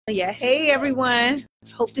Yeah, hey everyone.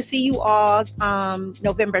 Hope to see you all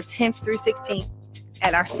November 10th through 16th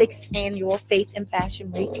at our 6th annual Faith and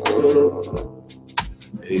Fashion Week.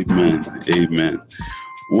 Amen. Amen.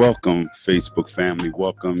 Welcome, Facebook family.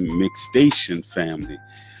 Welcome, Mixed Station family.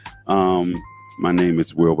 My name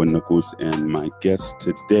is Wilbur Nichols, and my guest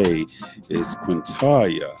today is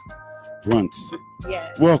Quintaria Brunson.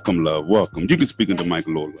 Yes. Welcome, love. Welcome. You can speak into the mic a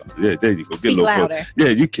little louder. Yeah, there you go. Speak louder. Yeah,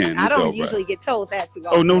 you can. I don't right. usually get told that too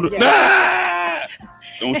often. Oh, no. Ah!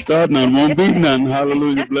 Don't start nothing. Won't be nothing.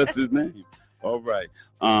 Hallelujah. Bless his name. All right.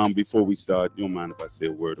 Before we start, you don't mind if I say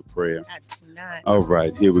a word of prayer? I do not. All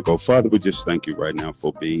right, here we go. Father, we just thank you right now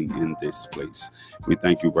for being in this place. We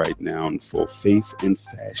thank you right now for Faith and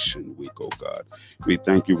Fashion Week, oh God. We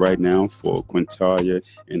thank you right now for Quintaria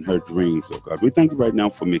and her dreams, oh God. We thank you right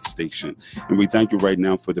now for Mixed Station. And we thank you right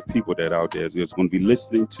now for the people that out there that's going to be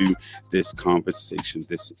listening to this conversation,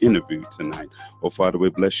 this interview tonight. Oh, Father,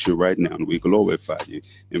 we bless you right now and we glorify you.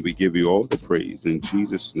 And we give you all the praise in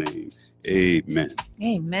Jesus' name. Amen.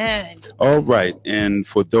 Amen. All right. And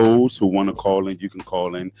for those who want to call in, you can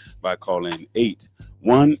call in by calling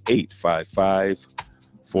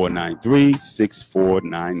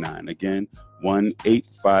 818-55493-6499. Again,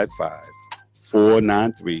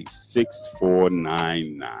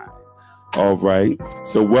 1-855-493-6499. All right.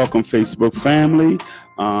 So welcome, Facebook family.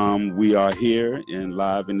 We are here and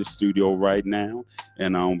live in the studio right now,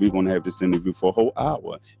 and we're going to have this interview for a whole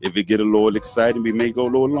hour. If it get a little exciting, we may go a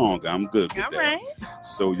little longer. I'm good with all that. Right.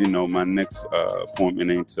 So, my next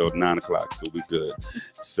appointment ain't till 9 o'clock, so we good.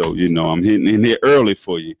 So, I'm hitting in here early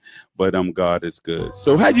for you, but God is good.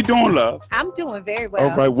 So how you doing, love? I'm doing very well.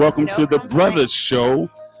 All right, welcome to the Brothers Show.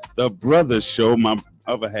 The Brothers Show. My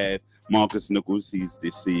other half, Marcus Nichols, he's the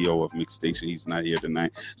CEO of Mixed Station. He's not here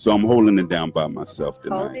tonight, so I'm holding it down by myself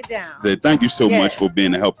tonight. Hold it down. So thank you so much for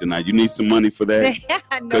being a help tonight. You need some money for that?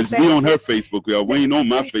 Because we on her Facebook. We ain't on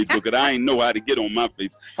my Facebook, and I ain't know how to get on my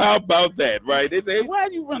Facebook. How about that, right? They say, why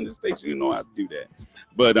do you run the station? You know how to do that.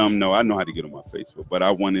 But no, I know how to get on my Facebook. But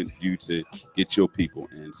I wanted you to get your people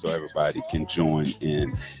in so everybody can join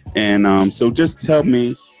in. And so just tell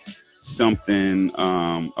me something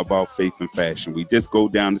about Faith and Fashion. We just go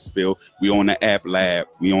down the spill. We on the app live.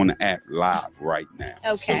 We on the app live right now.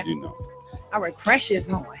 Okay. So Our crush is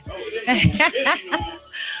on.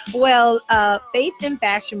 Well, Faith and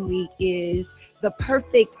Fashion Week is the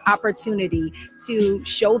perfect opportunity to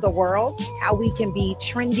show the world how we can be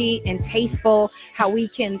trendy and tasteful, how we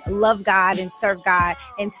can love God and serve God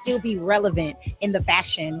and still be relevant in the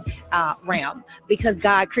fashion realm, because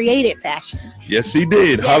God created fashion. Yes, he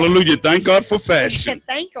did. Yes. Hallelujah. Thank God for fashion.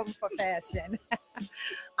 Thank him for fashion.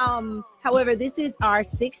 However, this is our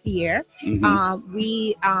 6th year.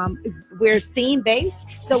 Mm-hmm. We're theme based,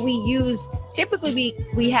 so typically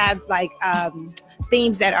we have like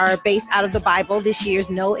themes that are based out of the Bible. This year's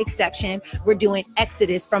no exception. We're doing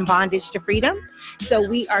Exodus from bondage to freedom. So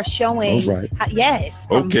we are showing, yes.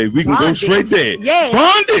 Okay, we can go straight there. Yes.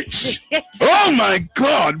 Bondage. Oh my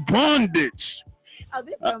God, bondage. Oh,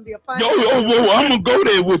 this is gonna be a fun. I'm gonna go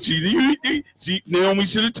there with you. Naomi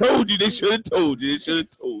should have told you. They should have told you.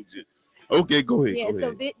 Okay, go ahead. Yeah,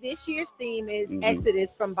 so this year's theme is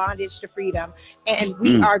Exodus from bondage to freedom, and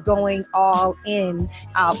we are going all in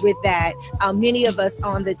with that. Many of us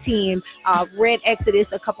on the team read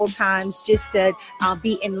Exodus a couple times just to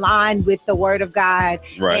be in line with the Word of God,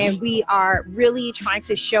 and we are really trying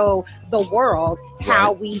to show the world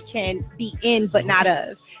how we can be in but not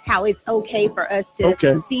of. How it's okay for us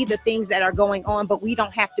to see the things that are going on, but we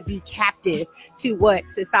don't have to be captive to what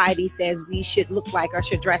society says we should look like or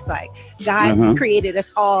should dress like. God created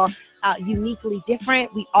us all uniquely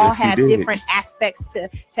different. We all have different aspects to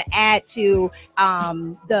add to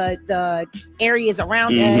the areas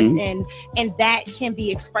around us, and that can be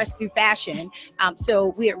expressed through fashion.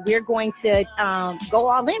 So we're going to go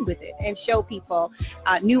all in with it and show people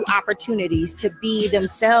new opportunities to be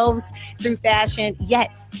themselves through fashion,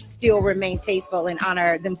 yet still remain tasteful and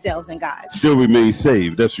honor themselves and God. Still remain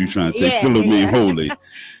saved. That's what you're trying to say. Still remain holy.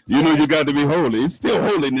 You got to be holy. It's still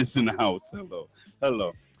holiness in the house.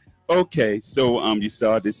 Hello. Okay, so you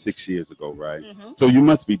started 6 years ago, right? So you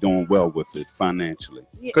must be doing well with it financially,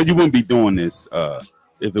 because you wouldn't be doing this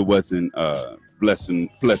if it wasn't blessing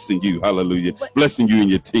you. Hallelujah. Blessing you and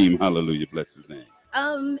your team. Hallelujah. Bless his name.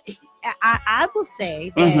 I will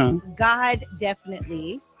say that God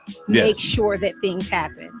definitely makes sure that things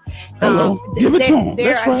happen. Give it to him.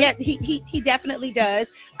 That's right. Yeah, he definitely does.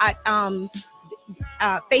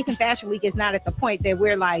 Faith and Fashion Week is not at the point that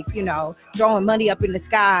we're like, throwing money up in the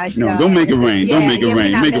sky. No, don't make it rain. Don't make it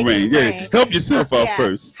rain. Make it rain. Yeah, help yourself out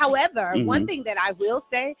first. However, one thing that I will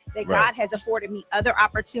say that God has afforded me other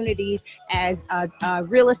opportunities as a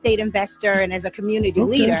real estate investor and as a community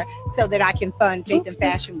leader, so that I can fund Faith and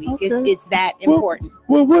Fashion Week. It's that important.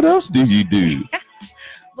 Well, what else do you do?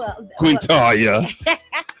 Quintaria.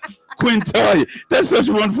 Quintaria. That's such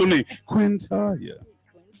a wonderful name. Quintaria.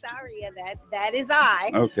 Quintaria, that is I.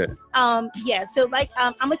 Okay. So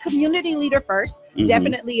I'm a community leader first,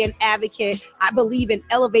 definitely an advocate. I believe in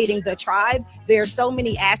elevating the tribe. There are so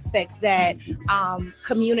many aspects that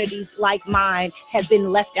communities like mine have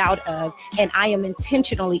been left out of, and I am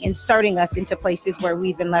intentionally inserting us into places where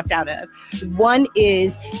we've been left out of. One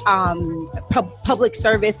is public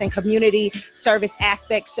service and community service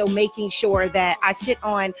aspects. So making sure that I sit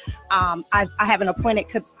on, I have an appointed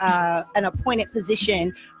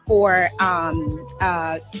position for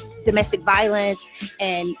domestic violence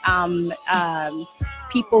and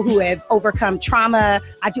people who have overcome trauma.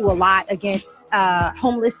 I do a lot against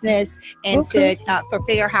homelessness and for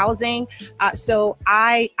fair housing. So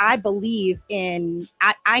I believe in,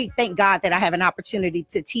 I thank God that I have an opportunity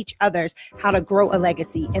to teach others how to grow a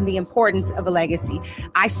legacy and the importance of a legacy.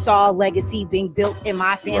 I saw legacy being built in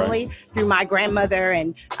my family through my grandmother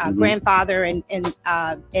and grandfather and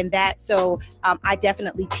that. So I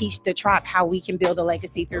definitely teach the tribe how we can build a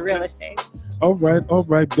legacy through real estate. All right.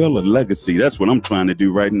 Build a legacy. That's what I'm trying to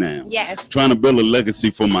do right now. Yes. Trying to build a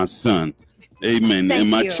legacy for my son. Amen. Thank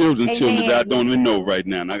and my you. children that I don't even know right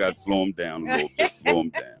now. And I got to slow them down a little bit. Slow them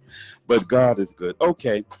down. But God is good.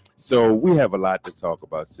 Okay. So we have a lot to talk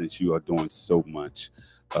about since you are doing so much.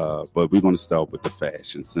 But we're going to start with the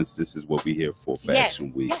fashion, since this is what we're here for,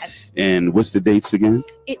 Fashion Week. Yes. And what's the dates again?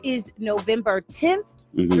 It is November 10th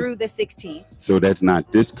through the 16th. So that's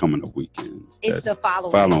not this coming up weekend. It's the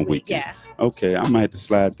following week. Yeah. Okay, I might have to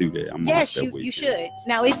slide through there. Yes, you should.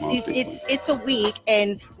 Now it's a week,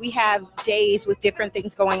 and we have days with different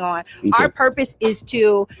things going on. Okay. Our purpose is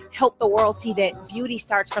to help the world see that beauty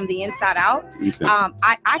starts from the inside out. Okay.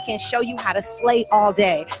 I can show you how to slay all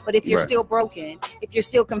day, but if you're still broken, if you're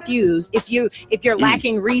still confused, if you're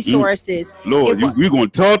lacking resources, Lord, we're gonna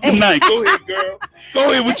talk tonight. Go ahead, girl.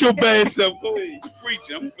 Go ahead with your bad self. Go ahead, you preach.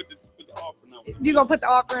 I'm gonna put the offering out. You're gonna put the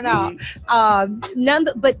offering out.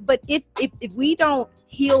 But if we don't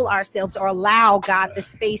heal ourselves or allow God the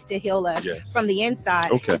space to heal us from the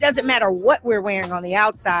inside, it doesn't matter what we're wearing on the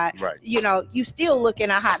outside. Right. You still look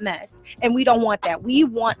in a hot mess, and we don't want that. We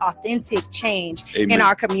want authentic change in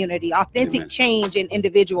our community, authentic change in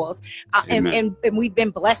individuals, and we've been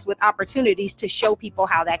blessed with opportunities to show people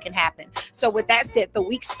how that can happen. So with that said, the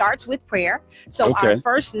week starts with prayer. So our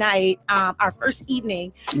first night, our first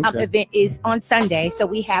evening event is on Sunday. So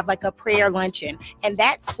we have like a prayer luncheon, and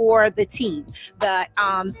that's for the team.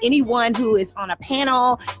 Anyone who is on a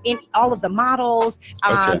panel, in all of the models,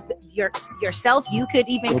 yourself, you could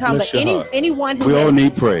even come, but anyone who we all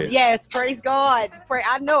need prayer. Yes, praise God. Pray.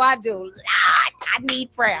 I know I do. Lord, I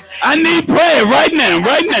need prayer. I need prayer right now.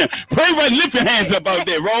 Pray right. Lift your hands up out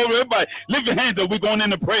there. Roll, everybody. Lift your hands up. We're going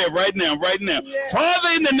into prayer right now. Yeah. Father,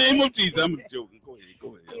 in the name of Jesus. I'm joking.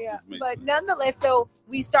 Go ahead. Yeah, but nonetheless, so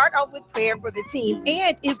we start off with prayer for the team,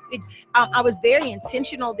 and I was very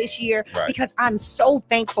intentional this year because I'm so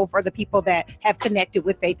thankful for the people that have connected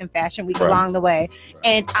with Faith and Fashion Week along the way,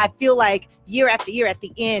 and I feel like year after year at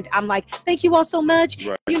the end, I'm like, thank you all so much.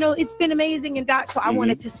 It's been amazing, and so I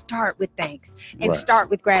wanted to start with thanks and start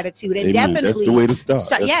with gratitude, and definitely that's the way to start.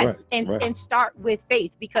 And start with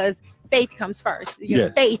faith, because faith comes first.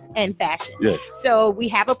 Faith and fashion. So we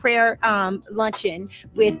have a prayer luncheon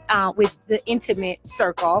with the intimate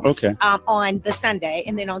circle on the Sunday,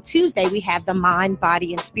 and then on Tuesday we have the mind,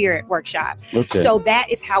 body, and spirit workshop. So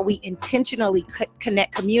that is how we intentionally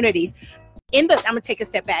connect communities. I'm gonna take a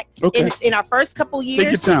step back. In our first couple years, take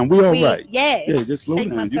your time. We all right. Yes. Yeah, just slow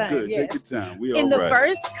down. You good? Take your time. We all right. In the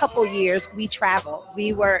first couple years, we traveled.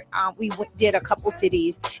 We did a couple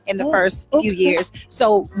cities in the first few years.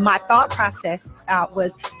 So my thought process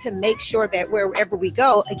was to make sure that wherever we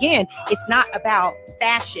go, again, it's not about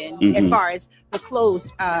fashion as far as the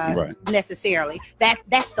clothes necessarily.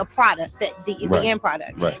 That's the product, the end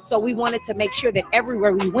product. So we wanted to make sure that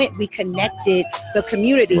everywhere we went, we connected the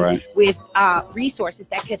communities with resources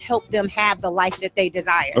that could help them have the life that they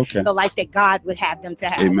desire, the life that God would have them to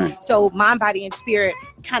have. Amen. So Mind, Body, and Spirit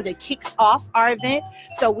kind of kicks off our event.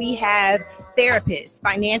 So we have therapists,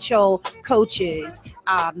 financial coaches,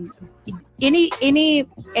 as many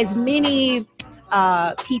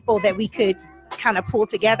people that we could kind of pull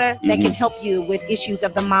together that can help you with issues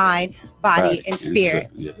of the mind, body, and spirit.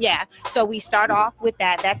 Yeah. So we start off with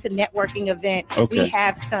that. That's a networking event. We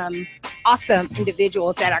have some awesome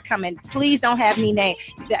individuals that are coming. Please don't have me name.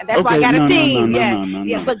 That's why I got a team.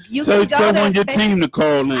 Yeah, but you can go tell on your team to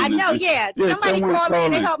call in. I know. Somebody call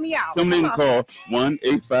in and help me out. Somebody call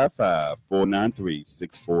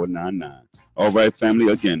 1-855-493-6499. All right,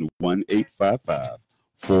 family. Again,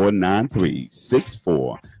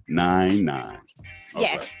 1-855-493-6499.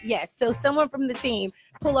 Yes. So someone from the team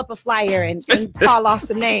pull up a flyer and call off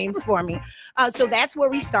some names for me. So that's where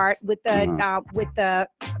we start with the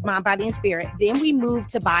mind, body, and spirit. Then we move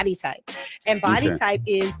to body type, and body type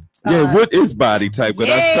is what is body type?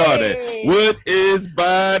 Because I saw that. What is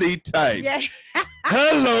body type?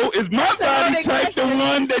 Hello, is my body type the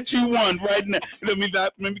one that you want right now? Let me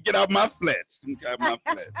get out my flesh.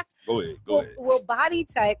 Go ahead. Well, body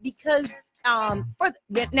type, because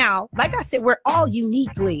now, like I said, we're all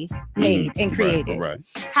uniquely made and created. Right.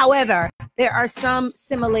 However, there are some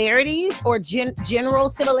similarities or general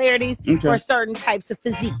similarities for certain types of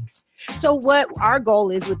physiques. So what our goal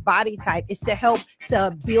is with body type is to help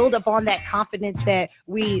to build upon that confidence that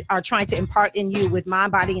we are trying to impart in you with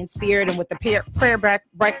mind, body, and spirit, and with the prayer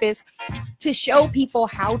breakfast, to show people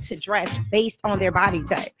how to dress based on their body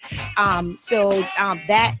type. So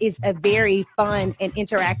that is a very fun and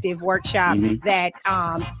interactive workshop that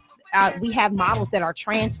we have models that are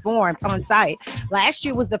transformed on site. Last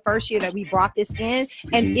year was the first year that we brought this in,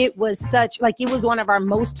 and it was it was one of our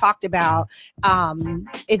most talked about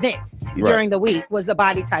events during the week, was the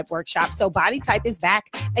body type workshop. So body type is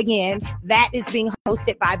back again. That is being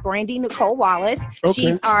hosted by Brandy Nicole Wallace.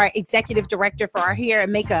 She's our executive director for our hair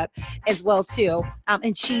and makeup as well too,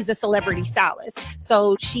 and she's a celebrity stylist.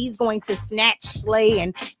 So she's going to snatch, slay,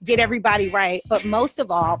 and get everybody right, but most of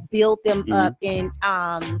all build them up in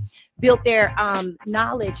built their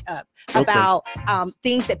knowledge up about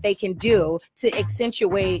things that they can do to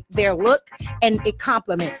accentuate their look, and it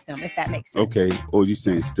complements them, if that makes sense. Okay. Oh, you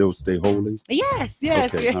saying still stay holy? Yes.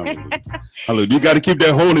 Okay. Hallelujah. You got to keep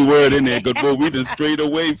that holy word in there, because boy, we done strayed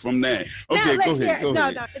away from that. Okay, go ahead.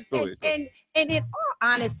 And in all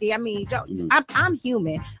honesty, I mean, I'm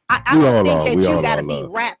human. I don't think that you got to be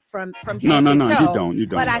wrapped from head to toe. No, you don't.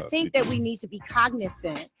 But I think that we need to be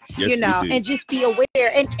cognizant, and just be aware,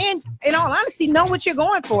 and in all honesty, know what you're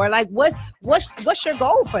going for. Like, what's your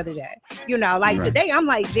goal for the day? Today I'm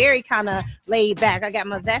like very kind of laid back. I got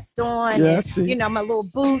my vest on, and, my little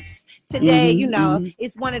boots today.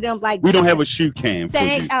 It's one of them, like, we don't have a shoe cam for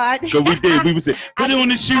you. So we would say, put it on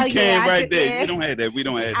the shoe cam right there. We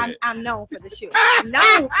don't have that. I'm known for the shoe.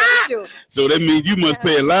 So that means you must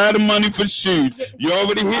pay a lot of money for shoes. You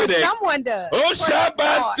already hear that. Someone does. Oh,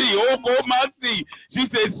 Shabasi. Oh, Bomasi. She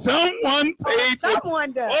said someone paid for.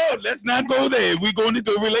 Someone does. Oh, let's not go there. We're going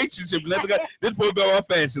into a relationship. This boy go off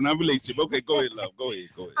fashion, our relationship. Okay, go ahead, love. Go ahead.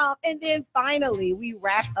 And then finally, we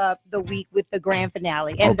wrap up the week with the grand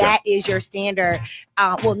finale, and that is your standard.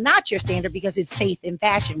 Well, not your standard, because it's Faith in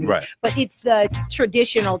Fashion Week, but it's the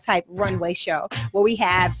traditional type runway show where we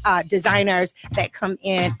have designers that come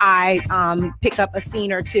in. I pick up a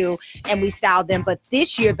scene or two and we style them. But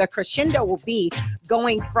this year, the crescendo will be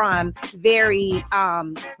going from very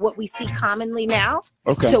what we see commonly now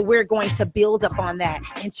to we're going to build upon that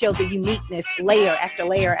and show the uniqueness layer after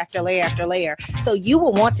layer after layer after layer. So you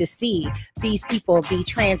will want to see these people be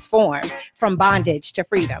transformed from bondage to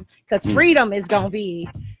freedom, because freedom is going to be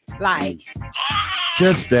like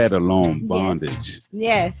just that alone, bondage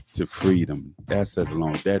to freedom. That's that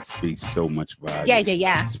alone. That speaks so much value.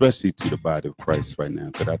 Yeah. Especially to the body of Christ right now,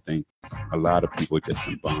 because I think a lot of people are just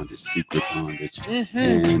in bondage, secret bondage,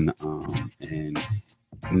 and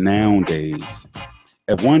nowadays,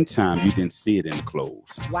 at one time you didn't see it in the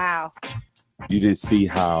clothes. Wow. You didn't see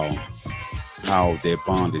how their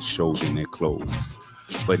bondage showed in their clothes,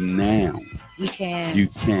 but now you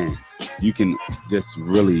can just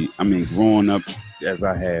really, I mean, growing up as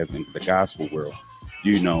I have in the gospel world,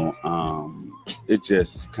 it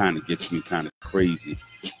just kind of gets me kind of crazy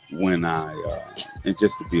when and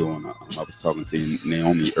just to be on, I was talking to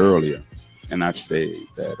Naomi earlier, and I say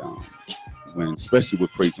that when, especially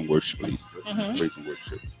with praise and worship leaders, praise and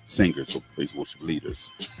worship singers or praise and worship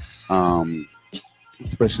leaders,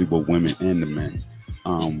 especially with women and the men,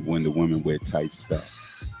 when the women wear tight stuff.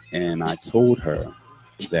 And I told her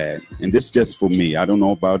that, and this is just for me, I don't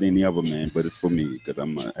know about any other man, but it's for me because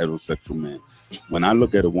I'm a heterosexual man. When I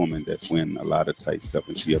look at a woman that's wearing a lot of tight stuff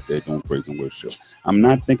and she up there doing praise and worship, I'm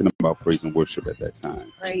not thinking about praise and worship at that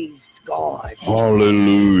time. Praise God.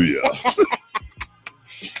 Hallelujah.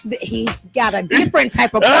 He's got a different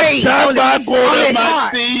type of praise on his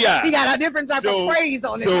heart. He got a different type of praise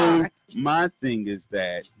on his heart. My thing is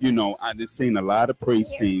that, you know, I just seen a lot of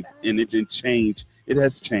praise teams, and it didn't change. It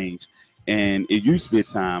has changed. And it used to be a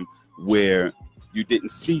time where you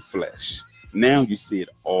didn't see flesh. Now you see it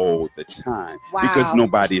all the time because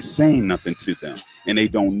nobody is saying nothing to them and they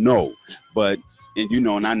don't know. But, and you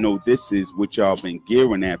know, and I know this is what y'all been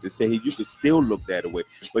gearing after, say, hey, you can still look that way.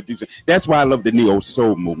 But that's why I love the neo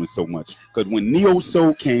soul movement so much. Because when neo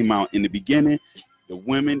soul came out in the beginning, the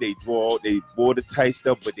women, they wore the tight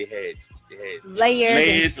stuff, but they had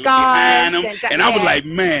layers and scarves. And I was like,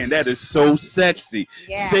 man, that is so sexy.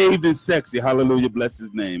 Yeah. Saved and sexy. Hallelujah, bless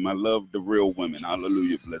his name. I love the real women.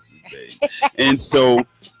 Hallelujah, bless his name. And so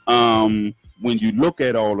when you look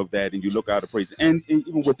at all of that and you look out of praise, and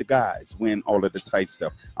even with the guys wearing all of the tight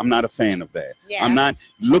stuff, I'm not a fan of that. Yeah. I'm not,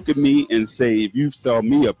 look at me and say, if you saw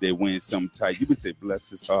me up there wearing something tight, you could say,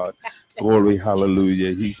 bless his heart. Glory,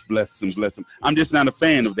 hallelujah. He's blessed and bless him. I'm just not a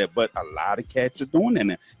fan of that, but a lot of cats are doing that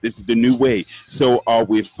now. This is the new way. So are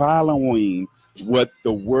we following what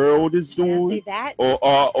the world is doing? See that? Or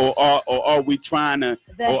are we trying to,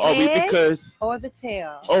 or the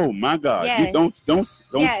tail? Oh my God. Yes. You don't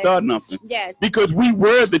start nothing. Yes. Because we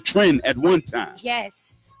were the trend at one time.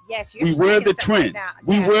 Yes. Yes. We were the trend.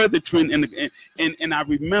 We were the trend. And I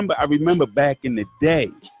remember back in the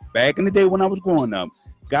day when I was growing up,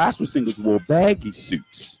 gospel singers wore baggy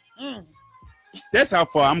suits. That's how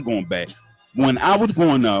far I'm going back. When I was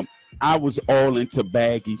growing up, I was all into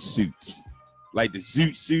baggy suits. Like the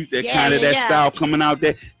zoot suit, that style coming out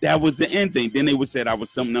there. That was the end thing. Then they would say I was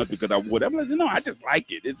something else because I wore that. I'm like, no, I just like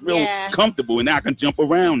it. It's real comfortable, and I can jump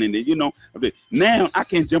around in it, you know. Now I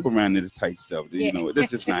can't jump around in this tight stuff. You know,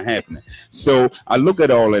 that's just not happening. So I look at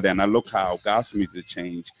all of that, and I look how gospel music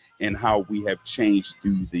changed and how we have changed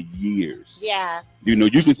through the years. Yeah. You know,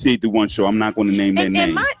 you can see it through one show. I'm not going to name their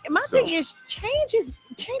name. And my thing is, change is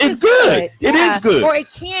good. It is good. Or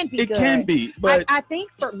it can be good. It can be. But I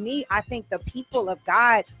think for me, I think the people of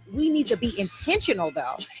God, we need to be intentional,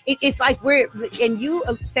 though. It's like and you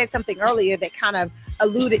said something earlier that kind of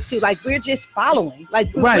alluded to, like, we're just following.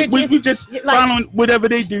 Like, right. We're just following whatever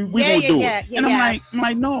they do, we're going to do it. And I'm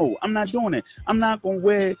like, no, I'm not doing it. I'm not going to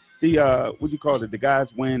wear the what you call it? The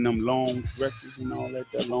guys wearing them long dresses and all that.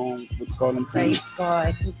 The long, what you call them? Praise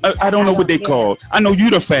God. I don't know what they call. I know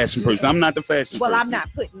you're the fashion person. I'm not the fashion person. Well, I'm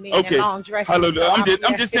not putting men in long dresses. Hallelujah. So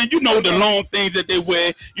I'm just saying, you know, the long things that they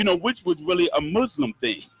wear, you know, which was really a Muslim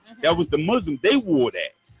thing. That was the Muslim. They wore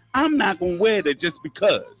that. I'm not gonna wear that just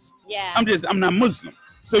because. Yeah. I'm not Muslim.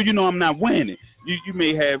 So, you know, I'm not wearing it. You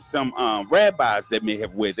may have some rabbis that may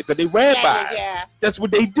have wear it because they rabbis. Yeah. That's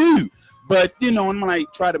what they do. But, you know, I'm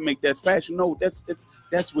like, try to make that fashion. No, that's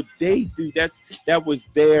what they do. That's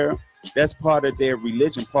part of their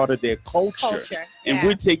religion, part of their culture. And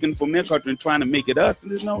we're taking from their culture and trying to make it us.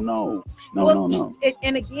 And there's no.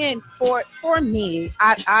 And again, for me,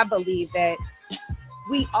 I believe that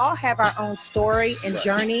we all have our own story and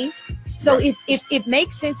journey. So if it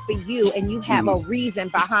makes sense for you and you have a reason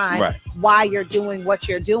behind why you're doing what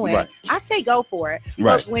you're doing, I say go for it.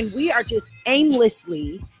 But when we are just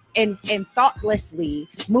aimlessly and thoughtlessly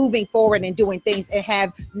moving forward and doing things and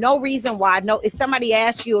have no reason why, if somebody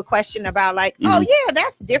asks you a question about like, oh yeah,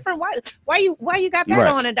 that's different, why you got that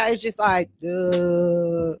on, and it's just like,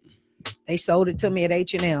 they sold it to me at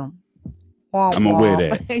H&M. I'm gonna wear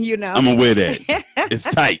that. You know, I'm gonna wear that. It's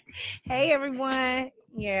tight. Hey everyone.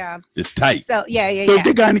 Yeah. It's tight. So yeah. So if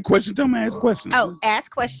they got any questions, tell them to ask questions. Oh,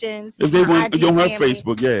 ask questions. If they want on her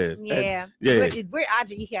Facebook, yeah. We're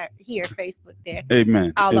IG here, Facebook there.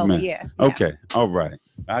 Amen. All Amen. over, yeah. Okay. All right.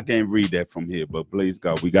 I can't read that from here, but praise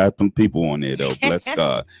God. We got some people on there though. Bless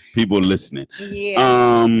God. People listening.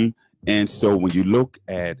 Yeah. And so when you look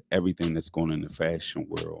at everything that's going on in the fashion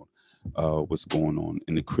world, what's going on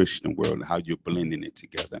in the Christian world, how you're blending it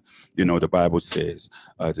together. You know, the Bible says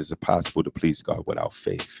it's impossible to please God without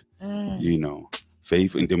faith. You know,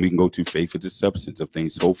 faith, and then we can go to faith is the substance of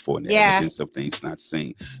things hoped for and the evidence of things not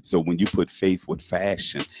seen. So when you put faith with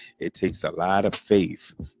fashion, it takes a lot of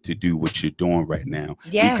faith to do what you're doing right now.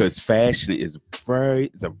 Yes. Because fashion is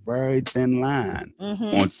a very thin line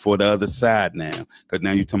on for the other side now. Because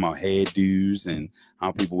now you're talking about hairdos and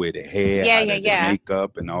how people wear their hair, their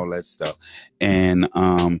makeup and all that stuff. And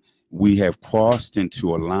we have crossed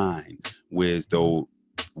into a line whereas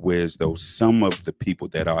though some of the people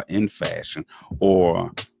that are in fashion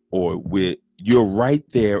or you're right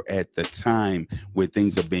there at the time where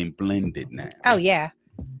things are being blended now. Oh yeah.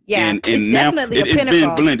 Yeah, and it's now definitely a it's been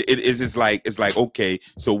pinnacle. blended. It's just like, it's like, okay,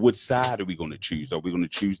 so what side are we going to choose? Are we going to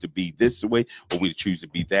choose to be this way, or we choose to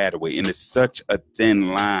be that way? And it's such a thin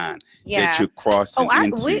line that you're crossing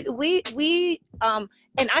into. We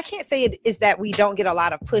and I can't say it is that we don't get a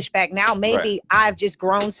lot of pushback now. Maybe I've just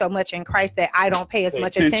grown so much in Christ that I don't pay as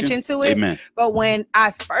much attention to it. Amen. But when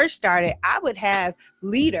I first started, I would have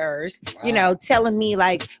leaders, you know, telling me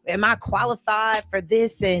like, am I qualified for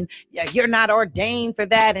this? And you're not ordained for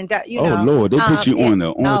that. And you know, Lord, they put you on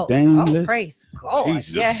the ordained list. Praise God.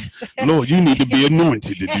 Jesus. Yes. Lord, you need to be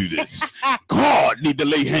anointed to do this. God need to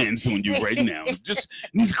lay hands on you right now. Just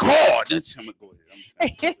God. That's him. Go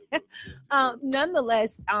ahead.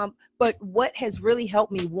 Nonetheless, but what has really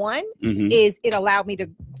helped me, one, is it allowed me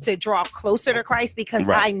to draw closer to Christ, because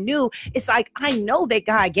I knew, it's like, I know that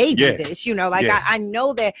God gave me this, you know, like I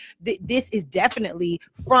know that this is definitely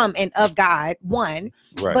from and of God, one,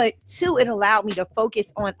 but two, it allowed me to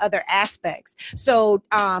focus on other aspects. So,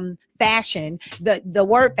 fashion, the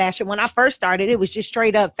word fashion, when I first started, it was just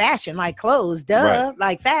straight up fashion, like clothes,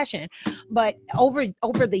 like fashion. But over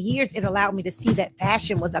the years, it allowed me to see that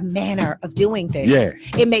fashion was a manner of doing things.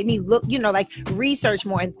 It made me look, you know, like research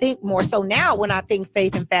more and think more. So now when I think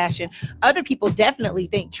faith and fashion, other people definitely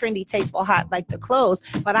think trendy, tasteful, hot, like the clothes,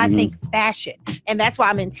 but I think fashion. And that's why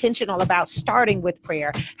I'm intentional about starting with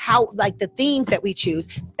prayer, how, like the themes that we choose,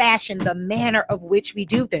 fashion, the manner of which we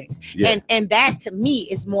do things. And that to me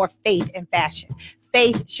is more faith and fashion.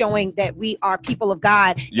 Faith showing that we are people of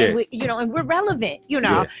God, and we, you know, and we're relevant, you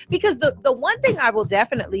know, because the one thing I will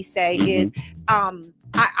definitely say is, I'm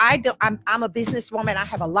a businesswoman. I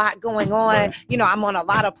have a lot going on. You know, I'm on a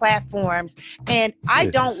lot of platforms, and I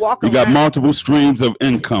don't walk around. You got multiple streams of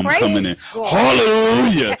income coming in.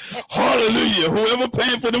 Hallelujah. Hallelujah. Whoever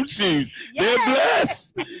paying for them shoes, they're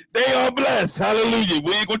blessed. They are blessed. Hallelujah.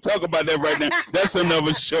 We ain't gonna talk about that right now. That's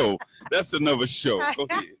another show. That's another show. Go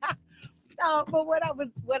ahead. But what I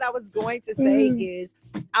was going to say is,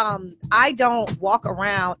 I don't walk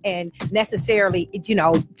around and necessarily, you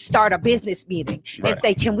know, start a business meeting and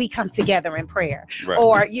say, can we come together in prayer?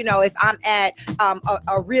 Or, you know, if I'm at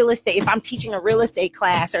a real estate, if I'm teaching a real estate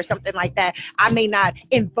class or something like that, I may not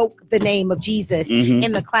invoke the name of Jesus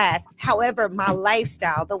in the class. However, my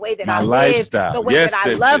lifestyle, the way that I live, the way that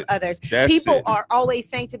I love others, people are always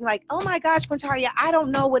saying to me like, oh my gosh, Quintaria, I don't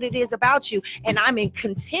know what it is about you. And I'm in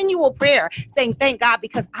continual prayer saying, thank God,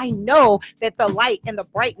 because I know that the light and the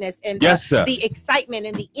brightness and the excitement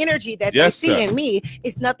and the energy that they see in me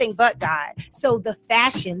is nothing but God. So the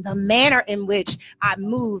fashion, the manner in which I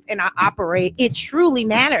move and I operate, it truly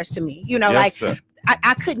matters to me. You know,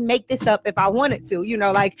 I couldn't make this up if I wanted to, you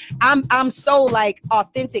know, like I'm so like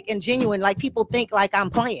authentic and genuine. Like people think like I'm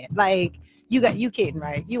playing, like, you kidding,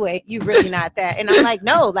 right? You really not that. And I'm like,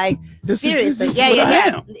 no, like seriously.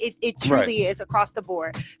 It truly is across the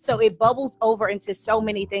board. So it bubbles over into so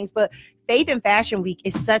many things. But Faith and Fashion Week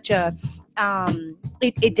is such a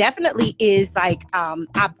it definitely is like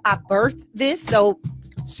I birthed this. So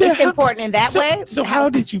it's important in that way. So how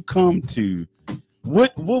did you come to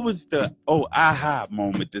what was the aha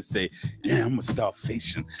moment to say, yeah, I'm gonna start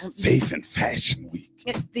facing Faith and Fashion Week?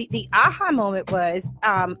 The aha moment was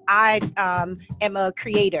I am a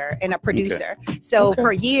creator and a producer. So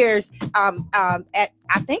for years, at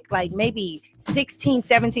I think like maybe 16,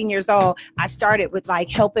 17 years old, I started with like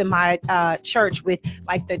helping my church with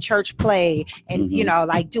like the church play and, you know,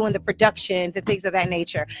 like doing the productions and things of that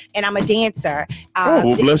nature. And I'm a dancer.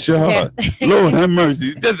 Bless your heart. Lord have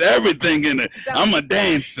mercy. Just everything in it. I'm a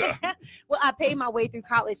dancer. Well, I paid my way through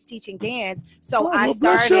college teaching dance. So I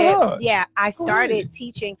started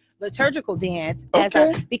teaching liturgical dance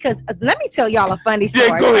because let me tell y'all a funny story.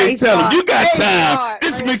 Yeah, go ahead, tell them. You got time.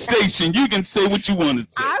 This mix station, you can say what you want to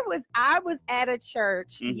say. I was at a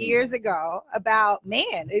church years ago, about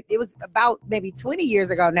it was about maybe 20 years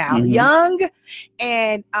ago now, young,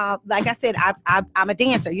 and like I said, I'm a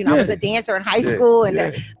dancer. You know, I was a dancer in high school,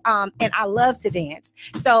 and I love to dance.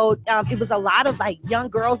 So it was a lot of like young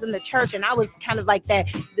girls in the church, and I was kind of like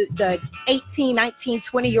the 18, 19,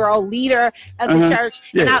 20-year-old leader of the church.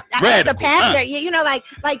 And I asked the pastor, you know, like,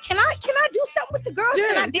 can I do something with the girls?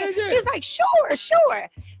 Can I dance? He was like, sure.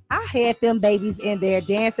 I had them babies in there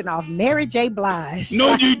dancing off Mary J. Blige.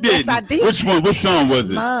 No, you didn't. Yes, I did. Which one? What song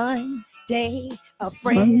was it? Monday, a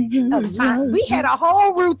friend of mine. We had a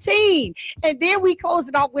whole routine, and then we closed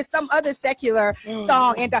it off with some other secular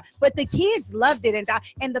song. And but the kids loved it,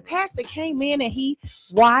 and the pastor came in and he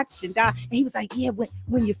watched and he was like, "Yeah,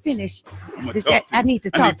 when you finish, I need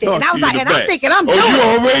to talk to you." And I was like, and I'm thinking, I'm doing. You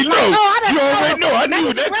already know. You already know. I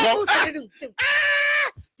knew that.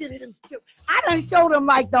 I done showed him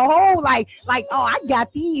like the whole like oh, I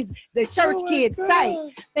got the church kids tight.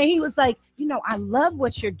 And he was like, you know, I love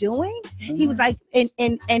what you're doing. He was like,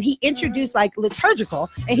 and he introduced like liturgical,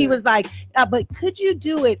 and he was like, but could you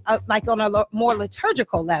do it like on a more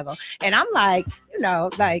liturgical level? And I'm like, you know,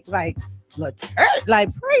 like praise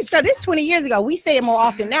God, this 20 years ago. We say it more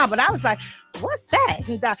often now, but I was like, what's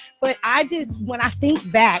that? But I just, when I think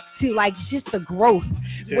back to like just the growth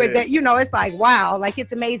where that, you know, it's like, wow, like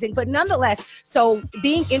it's amazing. But nonetheless, so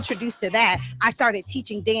being introduced to that, I started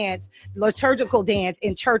teaching dance, liturgical dance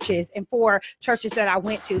in churches and for churches that I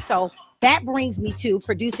went to. So that brings me to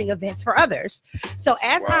producing events for others. So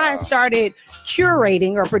as I started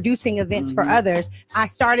curating or producing events for others, I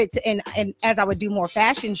started to, and as I would do more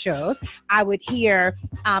fashion shows, I would hear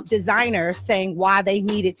designers saying why they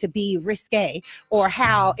needed to be risque, or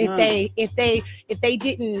how if they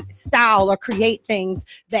didn't style or create things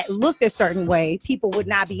that looked a certain way, people would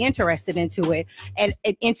not be interested into it and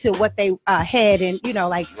into what they had, and you know,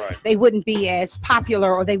 like they wouldn't be as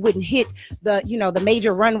popular, or they wouldn't hit the, you know, the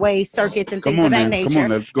major runway circuits and things of that nature.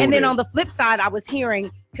 And then on the flip side, I was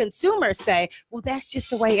hearing consumers say, well, that's just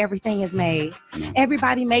the way everything is made.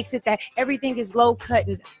 Everybody makes it that everything is low cut.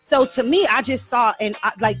 And so to me, I just saw, and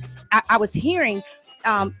I was hearing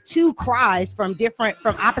two cries from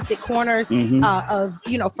opposite corners of,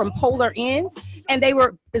 you know, from polar ends, and they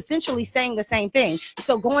were essentially saying the same thing.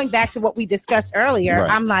 So going back to what we discussed earlier,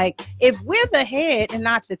 I'm like, if we're the head and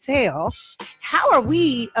not the tail, how are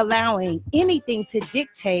we allowing anything to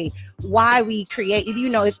dictate why we create? You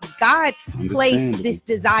know, if God placed this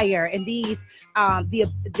desire and these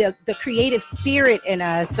the creative spirit in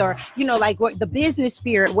us, or you know, like what the business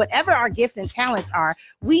spirit, whatever our gifts and talents are,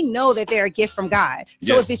 we know that they're a gift from God.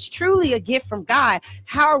 So if it's truly a gift from God,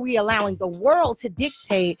 how are we allowing the world to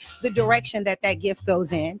dictate the direction that gift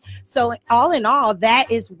goes in? So all in all, that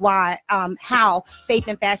is why how Faith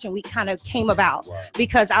and Fashion Week kind of came about,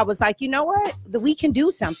 because I was like, you know what, we can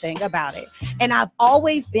do something about it. And I've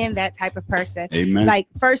always been that type of person. Amen. Like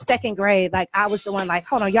first, second grade, like I was the one like,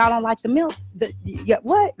 hold on, y'all don't like the milk?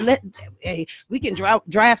 What? We can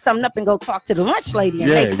draft something up and go talk to the lunch lady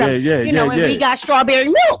and make something. You know, and we got strawberry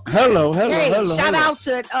milk. Hello. Shout out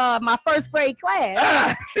to my first grade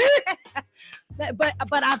class.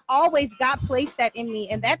 But I've always got placed that in me,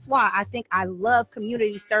 and that's why I think I love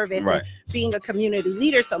community service and being a community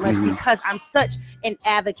leader so much, because I'm such an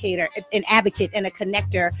advocate and a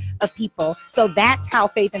connector of people. So that's how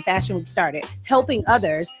Faith and Fashion Week started, helping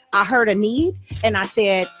others. I heard a need, and I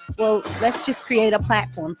said, well, let's just create a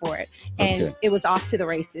platform for it, and it was off to the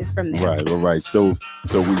races from there. Right. So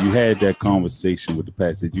when you had that conversation with the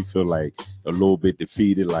pastor, did you feel like a little bit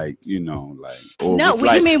defeated, like, you know, like, or no?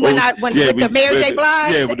 What you mean with the Mary J.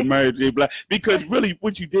 Blige? Yeah, with the Mary J. Blige. Because really,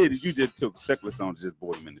 what you did is you just took secular songs and just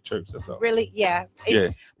brought them in the church. That's all. Really? Yeah.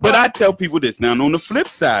 But I tell people this now. And on the flip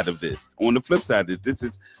side of this, this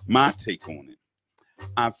is my take on it.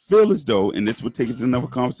 I feel as though, and this will take us to another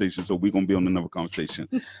conversation, so we're gonna be on another conversation.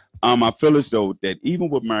 I feel as though that even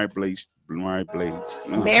with Mary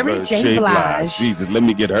J. Blige. Jesus, let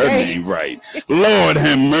me get her name right. Lord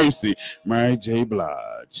have mercy, Mary J.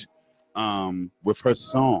 Blige. With her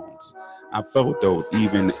songs, I felt though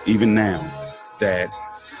even now that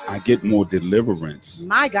I get more deliverance.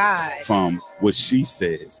 My God, from what she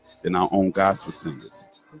says than our own gospel singers.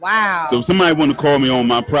 Wow. So if somebody want to call me on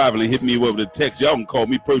my private and hit me with a text, y'all can call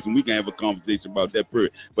me personally. We can have a conversation about that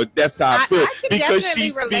period. But that's how I feel. Because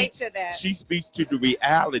she speaks to the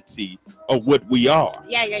reality of what we are.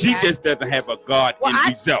 She just doesn't have a God in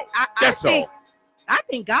result. That's all. I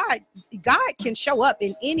think God can show up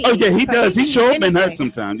in any. Oh yeah, he does. He shows up in her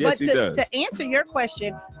sometimes. Yes, he does. To answer your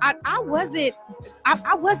question, I wasn't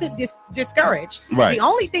discouraged. Right. The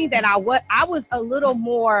only thing that I was a little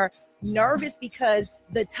more nervous because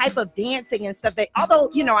the type of dancing and stuff that, although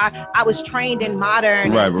you know I was trained in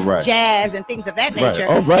modern jazz and things of that nature.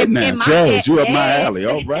 All right now, jazz, you up my alley.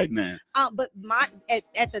 All right now. But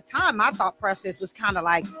at the time, my thought process was kind of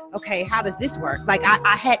like, okay, how does this work? Like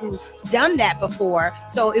I hadn't done that before,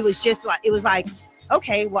 so it was just like,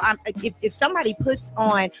 okay, well, if somebody puts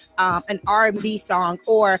on an R&B song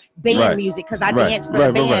or band music, because I danced for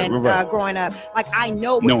a band growing up, like I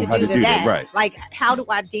know what to do to that. Like, how do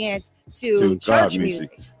I dance to church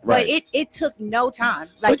music? But it took no time.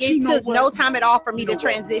 Like it took no time at all for me to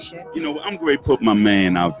transition. You know, I'm going to put my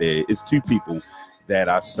man out there. It's two people that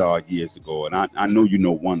I saw years ago, and I know you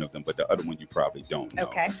know one of them, but the other one you probably don't know.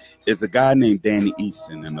 Okay. It's a guy named Danny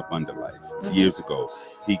Easton in Abundant Life years ago.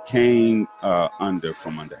 He came under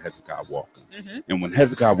Hezekiah Walker. And when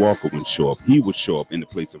Hezekiah Walker would show up, he would show up in the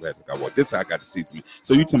place of Hezekiah Walker. This is how I got to see to me.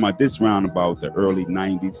 So you talking about this round about the early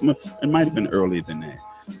 90s. It might have been earlier than that.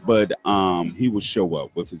 But he would show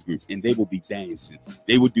up with his group and they would be dancing.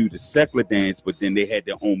 They would do the secular dance, but then they had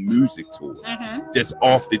their own music to it, just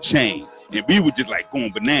off the chain. And we were just like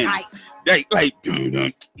going bananas. They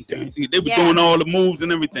were doing all the moves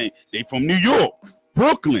and everything. They from New York,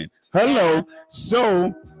 Brooklyn. Hello.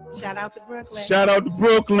 So shout out to Brooklyn. Shout out to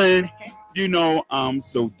Brooklyn. You know,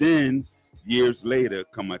 so then years later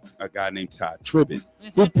come a guy named Ty Tribbett,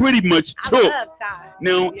 who pretty much took. I love Ty.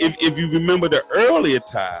 Now, if you remember the earlier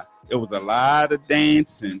Ty, it was a lot of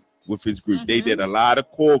dancing with his group. They did a lot of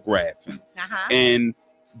choreographing.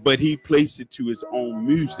 But he placed it to his own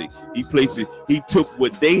music. He took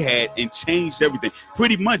what they had and changed everything.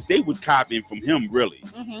 Pretty much they would copy from him, really.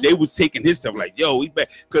 They was taking his stuff like, yo, he back.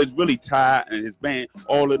 Because really Ty and his band,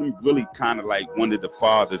 all of them really kind of like one of the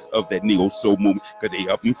fathers of that neo soul movement. Because they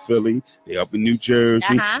up in Philly, they up in New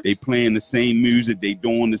Jersey, they playing the same music, they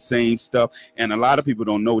doing the same stuff. And a lot of people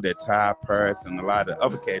don't know that Ty Paris and a lot of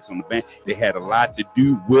other cats on the band, they had a lot to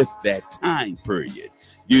do with that time period.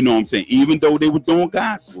 You know what I'm saying? Even though they were doing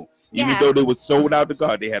gospel, even though they were sold out to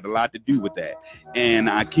God, they had a lot to do with that. And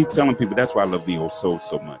I keep telling people that's why I love neo soul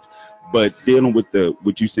so much. But dealing with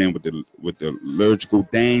what you saying with the liturgical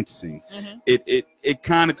dancing, it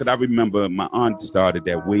kind of, because I remember my aunt started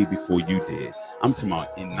that way before you did. I'm talking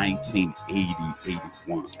about in 1980,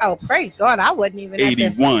 81. Oh, praise God! I wasn't even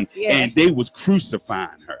 81, and they was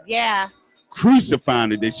crucifying her.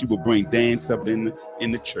 Crucifying her, that she would bring dance up in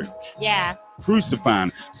the church.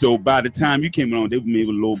 Crucifying. So by the time you came along, they were maybe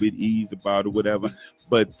a little bit eased about it, whatever.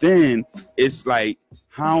 But then it's like,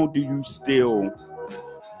 how do you still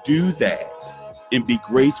do that and be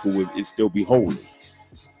graceful with and still be holy?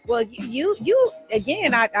 Well, you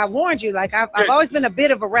again, I warned you, like I've always been a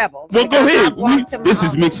bit of a rebel. Well, go ahead. This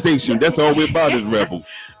is Mixed Station. That's all we're about is rebels.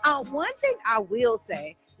 One thing I will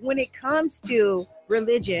say, when it comes to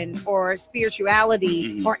religion or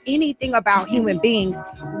spirituality or anything about human beings,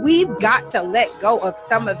 we've got to let go of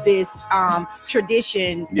some of this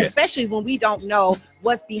tradition, especially when we don't know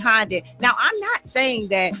what's behind it. Now, I'm not saying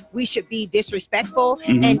that we should be disrespectful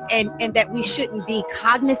and that we shouldn't be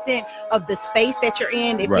cognizant of the space that you're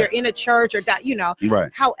in, if you're in a church or, you know.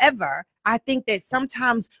 However, I think that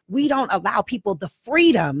sometimes we don't allow people the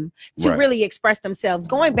freedom to really express themselves.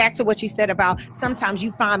 Going back to what you said about sometimes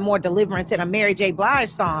you find more deliverance in a Mary J. Blige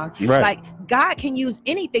song. Like God can use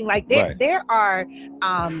anything. Like there are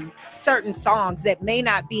certain songs that may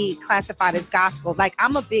not be classified as gospel. Like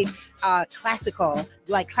I'm a big classical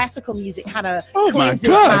music kind of cleanses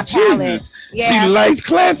my palate. She likes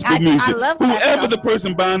classical music. I love whoever the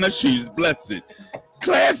person buying her shoes, blessed.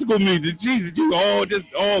 Classical music, Jesus, you all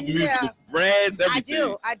musical brands,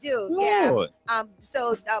 everything. I do. Lord.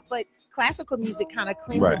 But classical music kind of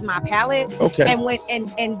cleanses my palate. Okay. And when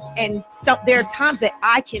and so there are times that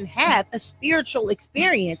I can have a spiritual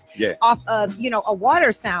experience off of a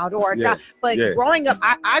water sound or but growing up,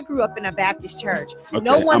 I grew up in a Baptist church.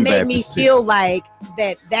 No one made me feel like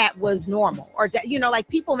that was normal, or like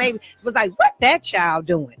people maybe was like, what that child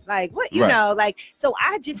doing? Like what so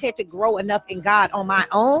I just had to grow enough in God on my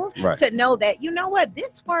own to know that what,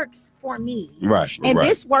 this works for me.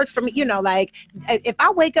 This works for me. Like if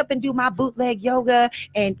I wake up and do my bootleg yoga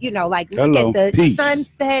and look at the peace.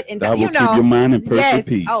 Sunset and that will keep your mind in perfect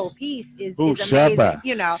peace. Peace is amazing.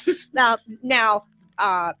 Now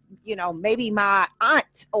maybe my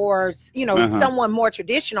aunt or someone more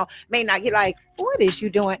traditional may not get like, what is you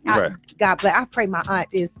doing? God bless. I pray my aunt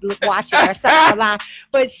is watching or something online.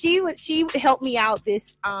 But she helped me out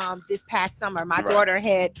this past summer. My daughter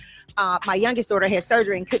had my youngest daughter had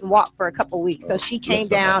surgery and couldn't walk for a couple of weeks. So she came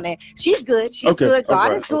down and she's good. She's good.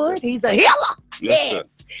 God is good. He's a healer. Yes.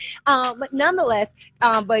 But nonetheless,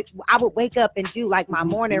 but I would wake up and do like my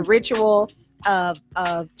morning ritual of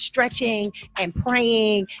stretching and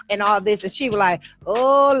praying and all this, and she was like,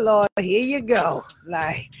 oh Lord, here you go,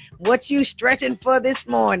 like what you stretching for this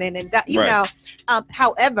morning, and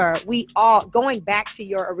however, we all, going back to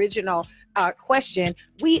your original question,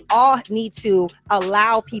 we all need to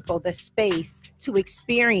allow people the space to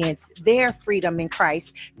experience their freedom in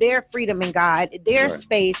Christ, their freedom in God, their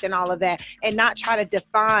space and all of that, and not try to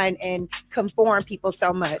define and conform people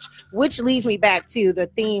so much, which leads me back to the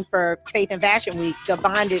theme for Faith and Fashion Week, the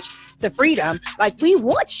bondage to freedom. Like, we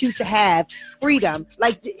want you to have freedom.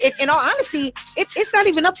 Like, in all honesty, it's not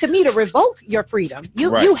even up to me to revoke your freedom.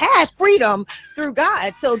 You have freedom through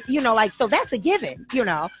God. So, so that's a given,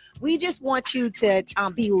 We just want you to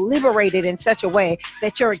be liberated in such a way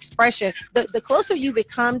that your expression, the closer you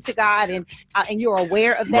become to God and you're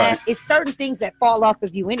aware of that, it's certain things that fall off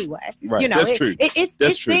of you anyway. Right. That's true.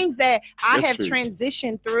 It's things that I have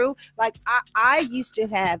transitioned through. Like, I used to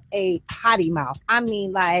have a potty mouth. I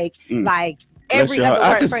mean, like every other word.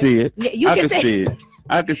 I can see it. Yeah, I can see it.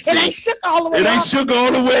 I can see it. Ain't shook all the way off. It ain't shook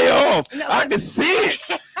all the way off. No. I can see it.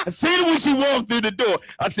 I see it when she walked through the door.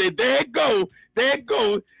 I said, there it go. There it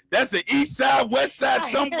goes. That's the east side, west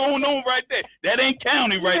side, something going on right there. That ain't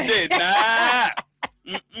county right there.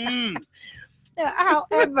 Nah.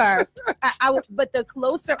 However, but the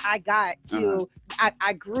closer I got to,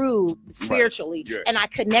 I grew spiritually and I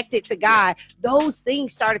connected to God. Those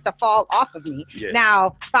things started to fall off of me.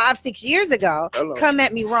 Now, 5-6 years ago, come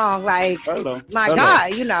at me wrong, like, my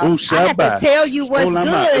God, I have to tell you what's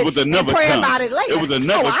good. It was another pray tongue. About it later. It was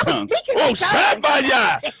another tongue. Oh,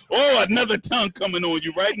 Shabbat! Oh, another tongue coming on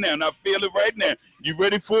you right now, and I feel it right now. You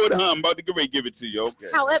ready for it, huh? I'm about to give it to you. Okay.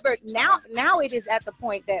 However, now it is at the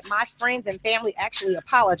point that my friends and family actually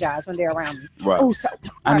apologize when they're around me. Right. Oh, so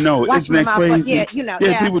I know. Isn't that crazy?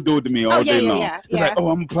 Yeah, people do it to me all day long. It's like,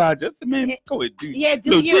 oh, I'm apologizing. Man, go ahead, dude. Yeah,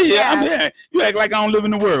 do you? Yeah. You act like I don't live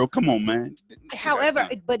in the world. Come on, man. However,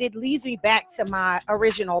 but it leads me back to my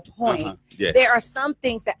original point. There are some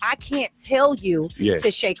things that I can't tell you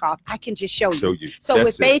to shake off. I can just show you. So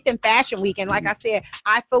with Faith and Fashion Week, and like I said,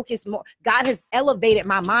 I focus more. God has elevated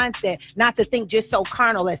my mindset not to think just so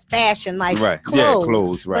carnal as fashion, like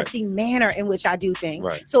clothes, but the manner in which I do things.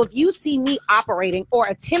 So if you see me operating or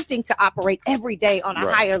attempting to operate every day on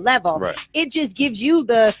a higher level, it just gives you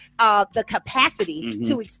the capacity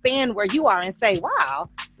to expand where you are and say, wow,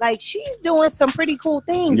 like, she's doing some pretty cool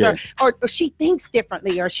things, or she thinks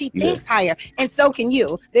differently, or she thinks higher, and so can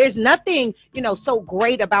you. There's nothing so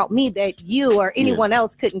great about me that you or anyone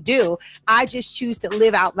else couldn't do. I just choose to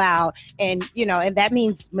live out loud, and and that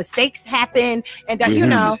means mistakes happen, and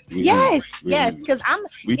yes, because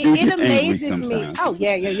it amazes me. Oh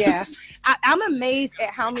yeah. I'm amazed at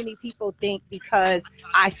how many people think because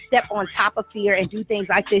I step on top of fear and do things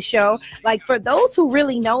like this show. Like, for those who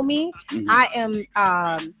really know me, I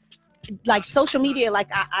am like social media, like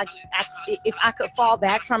I if I could fall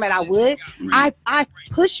back from it, I would. I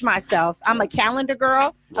push myself. I'm a calendar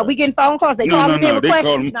girl. Are we getting phone calls? They calling me with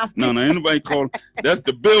questions. No, anybody call. That's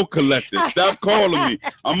the bill collector. Stop calling me.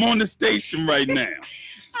 I'm on the station right now.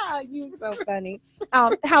 Oh, you're so funny.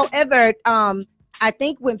 However, I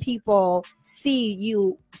think when people see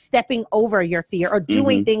you stepping over your fear or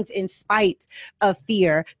doing things in spite of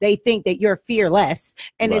fear, they think that you're fearless.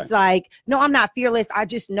 And it's like, no, I'm not fearless. I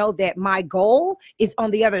just know that my goal is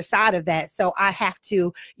on the other side of that. So I have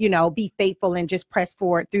to, be faithful and just press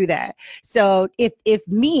forward through that. So if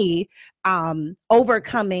me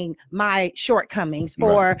overcoming my shortcomings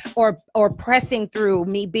or pressing through,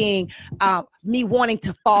 me being me wanting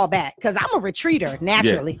to fall back, because I'm a retreater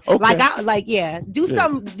naturally. Do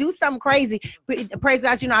something crazy. Praise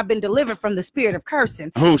God, I've been delivered from the spirit of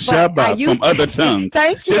cursing. Oh, Shabbat, from other tongues.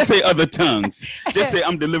 Thank you. Just say other tongues. Just say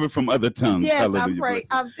I'm delivered from other tongues. Yes, hallelujah.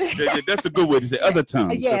 That's a good way to say other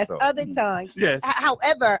tongues. Yes, other tongues. Yes.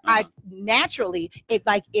 However, I naturally,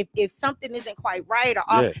 if something isn't quite right or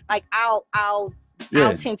off, like I'll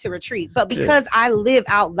tend to retreat. But because I live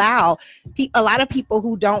out loud, a lot of people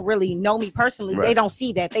who don't really know me personally, they don't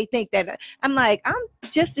see that. They think that I'm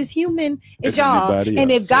just as human as y'all.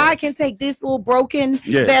 And if God can take this little broken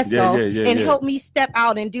vessel and help me step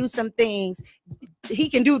out and do some things, he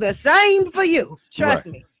can do the same for you. Trust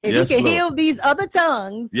me. If he can heal these other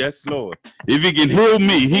tongues. Yes, Lord. If he can heal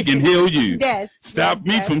me, he can heal you. Yes. Stop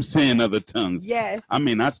me from saying other tongues. Yes. I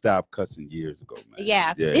mean, I stopped cussing years ago, man.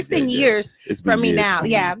 Yeah. It's been years for me now.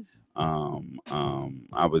 Yeah.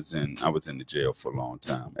 I was in the jail for a long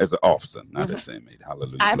time as an officer, not as an inmate.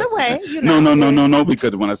 Hallelujah. Either way, no.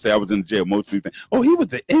 Because when I say I was in the jail, most people think, "Oh, he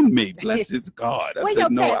was an inmate." Bless his God. I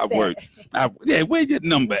said, "No, I worked." Where your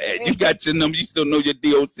number at? You got your number. You still know your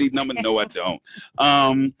DOC number? No, I don't.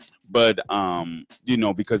 But you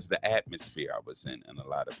know, because the atmosphere I was in, and a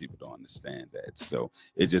lot of people don't understand that, so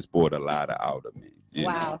it just brought a lot out of me, you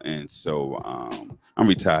know. And so I'm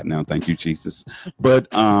retired now, thank you, Jesus. But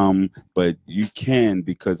you can,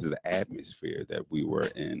 because of the atmosphere that we were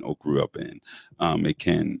in or grew up in, it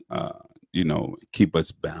can you know, keep us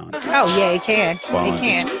bound. Oh yeah, it can. Bondage. It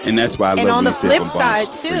can. And that's why I love. And on the flip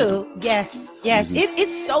side too, yes,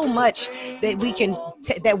 it's so much that we can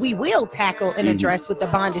that we will tackle and address with the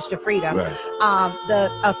bondage to freedom. Right.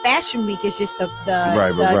 The Fashion Week is just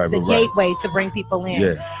the gateway to bring people in.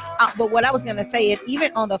 Yeah. But what I was gonna say,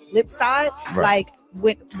 even on the flip side, like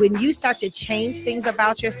when you start to change things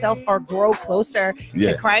about yourself or grow closer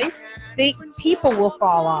to Christ, people will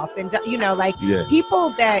fall off, and you know, like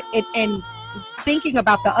people that and thinking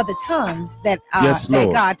about the other tongues that that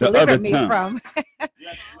God delivered me from.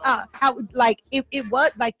 How, like it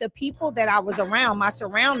was like the people that I was around, my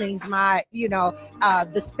surroundings, my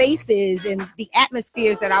the spaces and the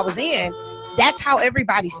atmospheres that I was in. That's how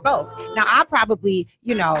everybody spoke. Now, I probably,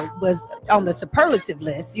 was on the superlative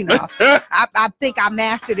list. I think I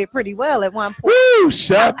mastered it pretty well at one point. Woo,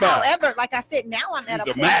 however, like I said, now I'm at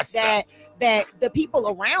a point that the people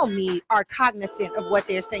around me are cognizant of what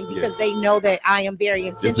they're saying, because they know that I am very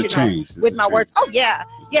intentional with my words. Oh yeah,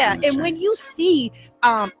 yeah. And when you see,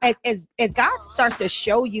 as God starts to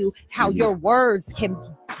show you how your words can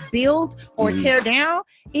build or tear down,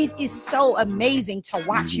 it is so amazing to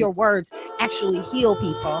watch your words actually heal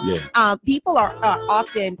people. People are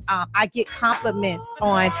often, I get compliments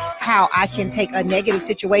on how I can take a negative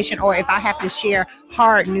situation, or if I have to share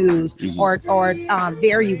hard news or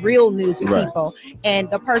very real news with people, and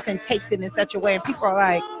the person takes it in such a way, and people are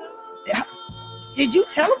like, did you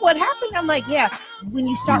tell them what happened? I'm like, yeah, when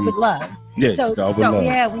you start with love. Yeah, so love.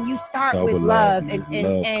 Yeah, when you start with love, and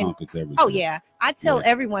conquers everything. Oh yeah, I tell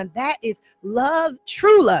everyone that is love.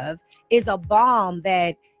 True love is a balm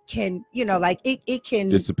that can, it can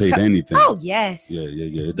dissipate anything. Oh yes. Yeah.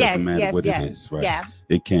 It doesn't matter what it is, right? Yeah.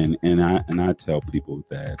 It can, and I tell people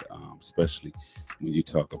that, especially when you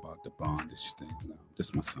talk about the bondage thing.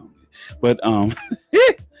 That's my song. But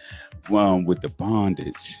with the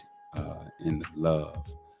bondage and the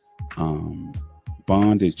love,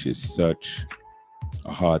 bondage is such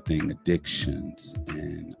a hard thing. Addictions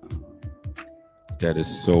and that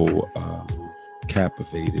is so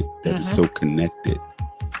captivated, that is so connected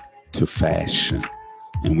to fashion.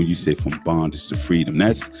 And when you say from bondage to freedom,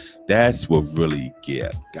 that's what really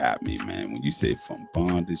got me, man. When you say from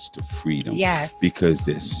bondage to freedom, yes, because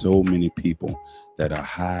there's so many people that are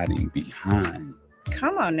hiding behind.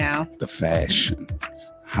 Come on now, the fashion,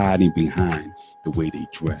 hiding behind the way they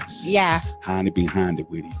dress, hiding behind the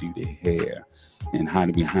way they do their hair, and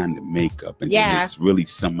hiding behind the makeup, and then it's really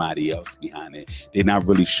somebody else behind it. They're not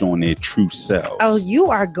really showing their true selves. Oh, you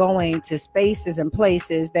are going to spaces and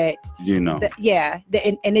places that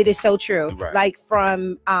and it is so true. Right. Like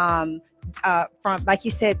from like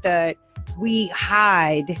you said, we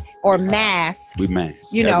hide or mask. We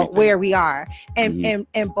mask. Where we are, and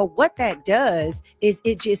but what that does is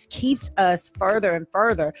it just keeps us further and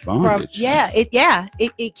further bondage.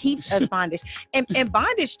 It keeps us bondage, and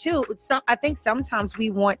bondage too. I think sometimes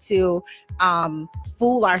we want to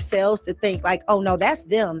fool ourselves to think like, oh no, that's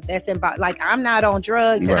them. That's in like I'm not on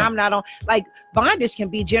drugs and I'm not on like bondage can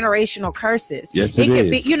be generational curses. Yes, it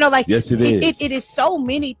is. Be, yes, it is. It is so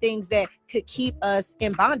many things that could keep us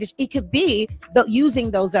in bondage. It could be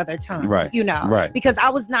using those other tongues, right. Because I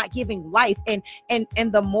was not giving life, and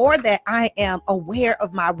the more that I am aware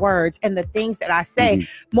of my words and the things that I say,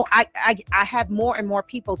 more I have more and more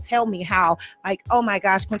people tell me how, like, oh my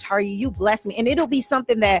gosh, Quintaria, you bless me, and it'll be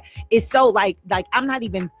something that is so like I'm not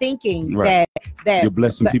even thinking that you're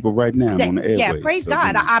blessing people right now on the airwaves. Yeah, praise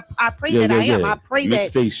God. I pray that I am. I pray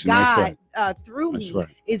that God through me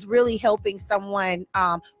is really helping someone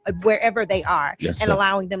wherever they are,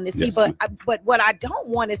 allowing them to see. But what I don't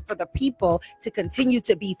want is for the people to continue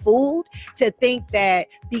to be fooled, to think that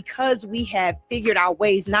because we have figured out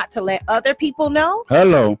ways not to let other people know.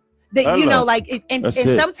 That, and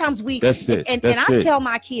sometimes we and I tell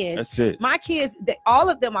my kids, that all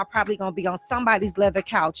of them are probably going to be on somebody's leather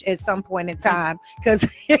couch at some point in time, because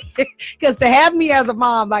to have me as a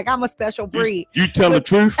mom, like I'm a special breed. You tell the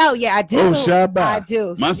truth? Oh yeah, I do. Oh, Shabbat. I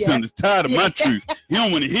do. My son is tired of my truth. He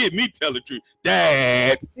don't want to hear me tell the truth.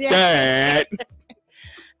 Dad.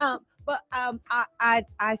 But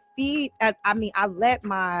I feed. I let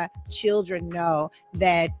my children know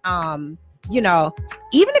that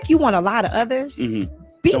even if you want a lot of others,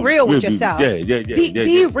 be real with yourself.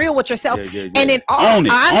 Be real with yourself. And in all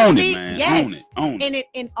honesty, own it, man. And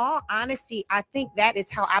in all honesty, I think that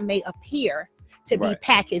is how I may appear to be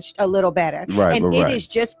packaged a little better. And it is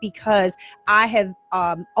just because I have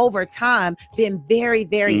over time been very,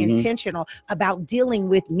 very intentional about dealing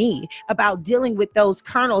with me, about dealing with those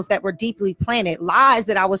kernels that were deeply planted, lies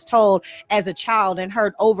that I was told as a child and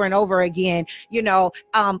heard over and over again, you know,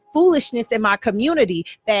 foolishness in my community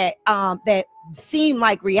that that seemed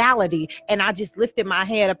like reality. And I just lifted my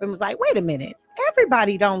head up and was like, wait a minute.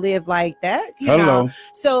 Everybody don't live like that, you know.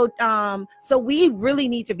 So we really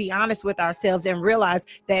need to be honest with ourselves and realize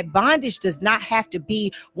that bondage does not have to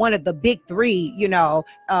be one of the big three, you know,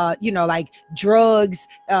 like drugs,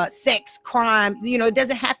 sex, crime. You know, it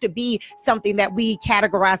doesn't have to be something that we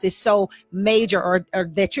categorize as so major or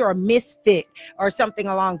that you're a misfit or something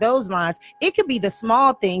along those lines. It could be the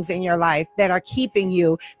small things in your life that are keeping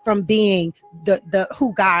you from being the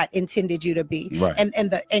who God intended you to be,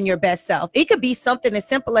 and your best self. It could be something as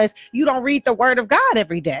simple as you don't read the word of God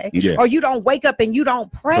every day, or you don't wake up and you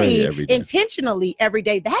don't pray intentionally every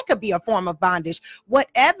day. That could be a form of bondage.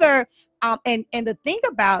 Whatever. And the thing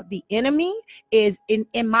about the enemy is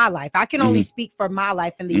in my life, I can only speak for my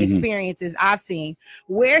life and the experiences I've seen,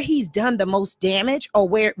 where he's done the most damage, or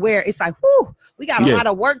where it's like, whoo, we got a lot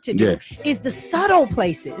of work to do, is the subtle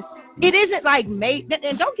places. It isn't like made,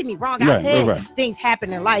 and don't get me wrong, I've had things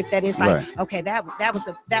happen in life that is like, okay, that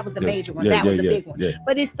was a major one, that was a big one.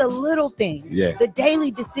 But it's the little things, the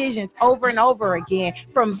daily decisions over and over again,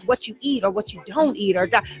 from what you eat or what you don't eat, or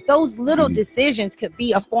those little decisions could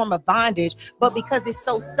be a form of bondage. But because it's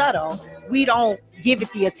so subtle, we don't give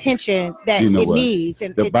it the attention that it needs.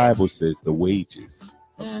 And the Bible says the wages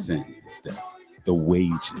of sin is death. The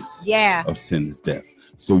wages of sin is death.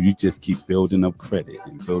 So you just keep building up credit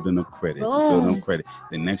and building up credit, and building up credit.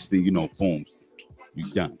 The next thing you know, boom, you're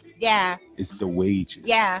done. Yeah. It's the wages.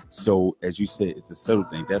 Yeah. So as you said, it's a subtle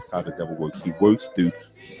thing. That's how the devil works. He works through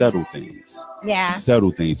subtle things. Yeah.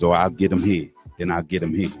 Subtle things. Or I'll get him here. Then I'll get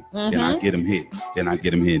him here. Then I'll get him here. Then I'll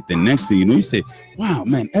get him here. The next thing you know, you say, wow,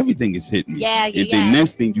 man, everything is hitting me. Yeah. And the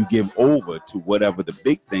next thing you give over to whatever the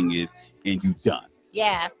big thing is, and you done.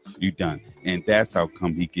 Yeah. You done. And that's how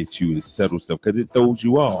come he gets you in subtle stuff, because it throws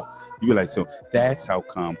you off. You be like, so that's how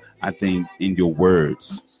come I think in your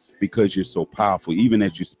words, because you're so powerful, even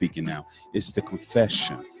as you're speaking now, it's the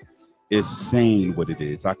confession. It's saying what it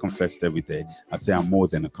is. I confessed every day. I say I'm more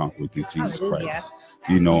than a conqueror through Jesus Christ.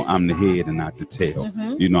 You know, I'm the head and not the tail.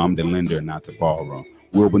 You know, I'm the lender and not the borrower.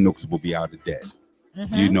 Wilbur Nooks will be out of debt.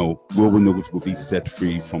 You know, Wilbur Nooks will be set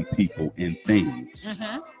free from people and things.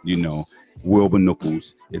 You know, Wilbur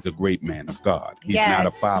Nookles is a great man of God. He's not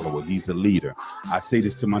a follower. He's a leader. I say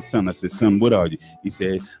this to my son. I said, son, what are you? He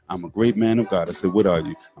said, I'm a great man of God. I said, what are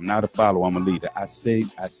you? I'm not a follower. I'm a leader. I say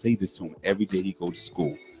this to him every day he goes to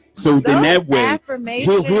school. So then that way,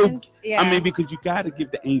 I mean, because you got to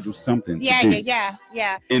give the angels something to do. Yeah.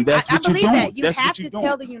 And that's what you're doing. That. You have to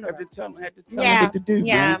tell the universe. Have to tell them what to do,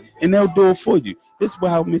 man. And they'll do it for you. This is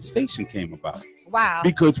how Mid-Station came about. Wow.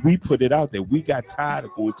 Because we put it out there. We got tired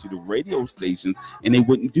of going to the radio stations and they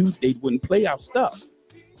wouldn't play our stuff.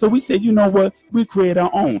 So we said, you know what? We create our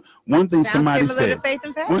own. One thing somebody said.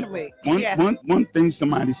 One thing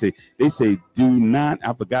somebody said. They say, do not.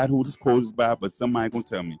 I forgot who this quote is by, but somebody gonna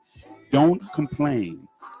tell me. Don't complain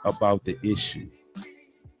about the issue.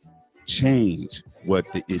 Change what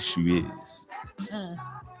the issue is.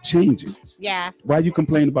 Change it. Yeah. Why you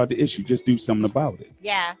complain about the issue? Just do something about it.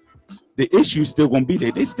 Yeah. The issue's still gonna be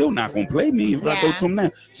there. They still not gonna play me if I go to them now.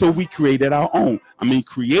 So we created our own. I mean,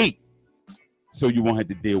 create. So you won't have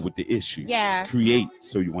to deal with the issue. Yeah. Create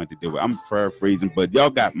so you won't have to deal with it. I'm paraphrasing, but y'all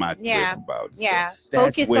got my drift about it. Yeah. So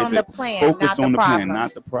focus on the plan. Focus on the problem. Plan,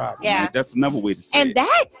 not the problem. Yeah. Man. That's another way to say it. And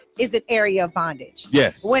that is an area of bondage.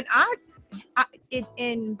 Yes. When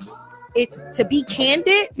to be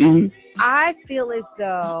candid, I feel as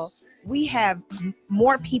though we have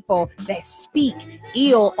more people that speak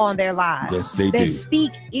ill on their lives. Yes, they that do.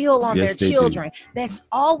 Speak ill on their children. That's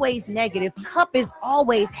always negative. Cup is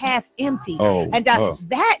always half empty.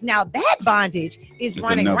 That bondage is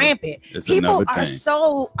running rampant. People are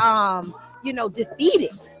so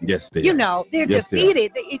defeated. Yes, they are. They're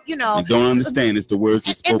defeated. And don't understand it's the words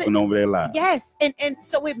that's spoken over their lives. Yes, and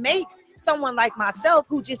so it makes someone like myself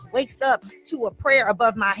who just wakes up to a prayer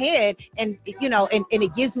above my head, and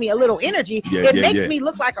it gives me a little energy. It makes me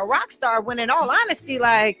look like a rock star, when in all honesty,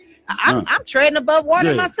 like I'm treading above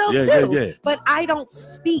water myself too. Yeah. But I don't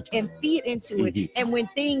speak and feed into it. And when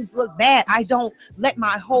things look bad, I don't let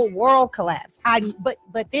my whole world collapse.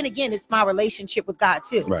 But then again, it's my relationship with God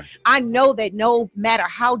too. Right. I know that no matter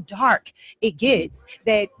how dark it gets,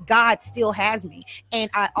 that God still has me. And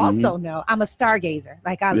I also know I'm a stargazer.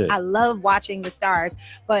 Like I love watching the stars,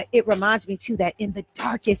 but it reminds me too that in the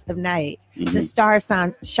darkest of night, the stars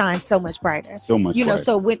shine so much brighter. So much brighter.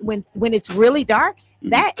 So when it's really dark,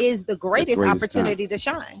 that is the greatest opportunity to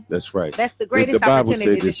shine. That's right. That's the greatest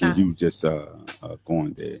opportunity to shine. You just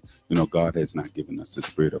going there. God has not given us a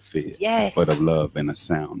spirit of fear, but of love and a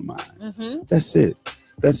sound mind. That's it.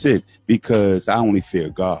 Because I only fear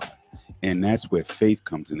God. And that's where faith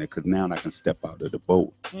comes in there, because now I can step out of the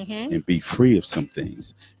boat and be free of some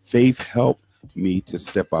things. Faith helped me to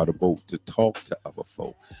step out of the boat, to talk to other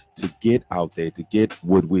folk, to get out there, to get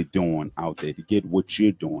what we're doing out there, to get what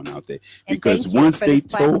you're doing out there. Because once they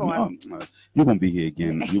told me, you're going to be here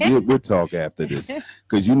again. We'll talk after this,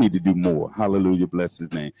 because you need to do more. Hallelujah, bless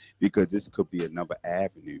his name. Because this could be another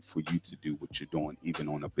avenue for you to do what you're doing, even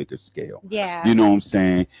on a bigger scale. Yeah. You know what I'm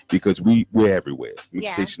saying? Because we're everywhere.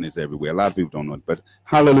 Mixed Station is everywhere. A lot of people don't know it, but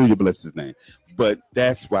hallelujah, bless his name. But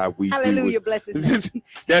that's why we bless his name.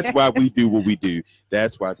 That's why we do what we do.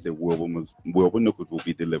 That's why I said world will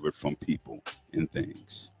be delivered from people and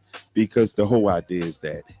things. Because the whole idea is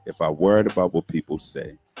that if I worried about what people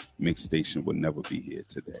say, Mixed Station would never be here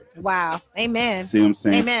today. Wow. Amen. See what I'm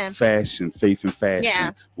saying? Amen. Faith and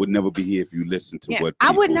fashion would never be here if you listen to what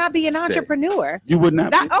I would not be an entrepreneur. You would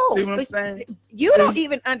not. See what I'm saying? You don't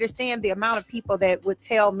even understand the amount of people that would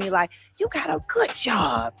tell me, like, you got a good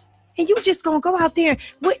job and you just gonna go out there.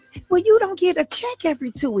 Well, you don't get a check every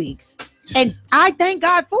 2 weeks. And I thank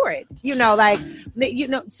God for it.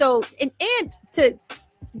 So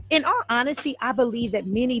in all honesty, I believe that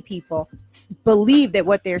many people believe that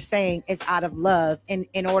what they're saying is out of love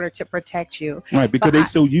in order to protect you. Right, because they're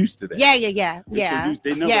so used to that.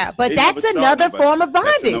 Yeah. But that's another form of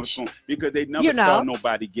bondage. Because they never saw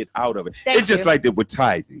nobody get out of it. It's just like that with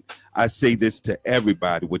tithing. I say this to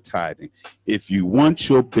everybody with tithing. If you want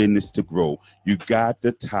your business to grow, you got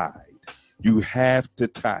to tithe. You have to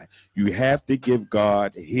tithe. You have to give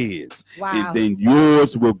God his. Wow. And then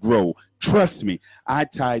yours will grow. Trust me, I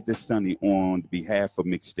tithe this Sunday on behalf of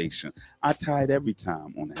Mixed Station. I tithe every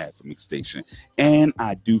time on behalf of Mixed Station. And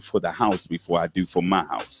I do for the house before I do for my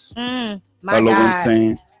house. Hello, what I'm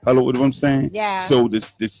saying? Hello, what I'm saying? Yeah. So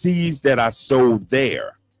the seeds that I sowed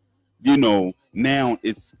there, now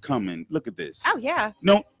it's coming. Look at this. Oh, yeah.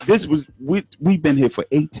 No, we've been here for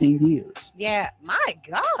 18 years. Yeah, my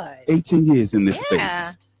God. 18 years in this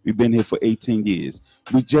space. We've been here for 18 years.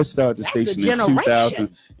 We just started the station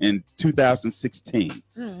in 2016.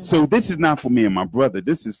 So this is not for me and my brother.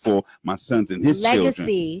 This is for my sons and his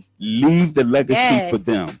children. Leave the legacy for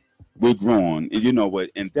them. We're growing, and you know what?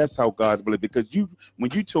 And that's how God's believe. Because when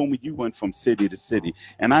you told me you went from city to city,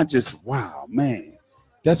 and I just, wow, man,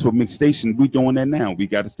 that's what Mixed Station. We doing that now. We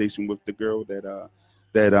got a station with the girl that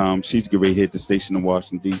she's getting ready to hit the station in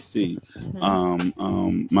Washington, D.C.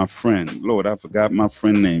 My friend, Lord, I forgot my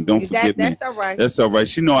friend name. Don't forget me. That's all right. That's all right.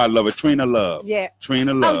 She know I love her. Trina Love. Yeah.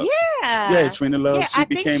 Trina Love. Oh, yeah. Yeah, Trina Love. She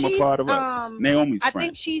became a part of us. Naomi's friend. I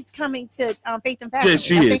think she's coming to Faith and Fashion. Yeah,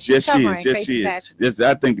 she is. Yes, she is. Yes,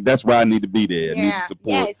 I think that's why I need to be there. I need to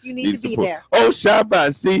support. Yes, you need to be there. Oh,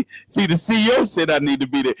 Shabbat. See, the CEO said I need to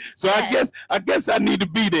be there. So I guess I need to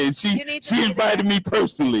be there. She invited me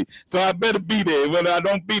personally. So I better be there. Whether I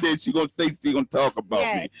don't be there, she gonna say she gonna talk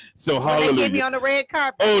about me. So hallelujah. They get me on the red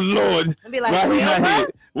carpet. Oh Lord. And be like,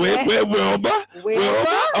 where Wilbur?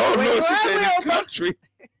 Oh Lord, she said the country.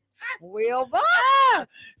 Wilbur.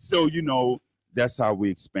 So that's how we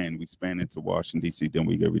expand. We expand into Washington, D.C., then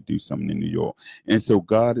we get to do something in New York. And so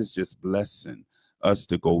God is just blessing us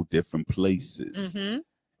to go different places.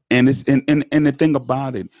 And it's and the thing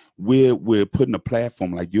about it, we're putting a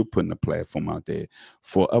platform, like you're putting a platform out there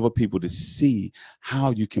for other people to see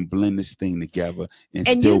how you can blend this thing together and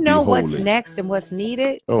still be holy. What's next and what's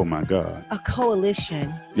needed? Oh my God. A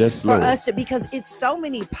coalition. Yes, Lord. For us because it's so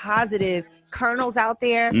many positive kernels out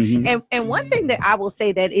there. And one thing that I will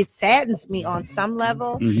say that it saddens me on some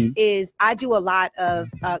level is I do a lot of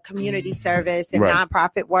community service and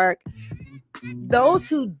nonprofit work. Those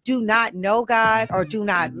who do not know God or do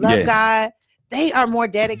not love God, they are more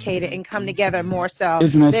dedicated and come together more so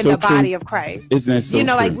than the body of Christ. Isn't that so true?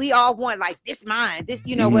 Like we all want like this mine, this,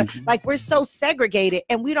 we're so segregated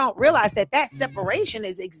and we don't realize that separation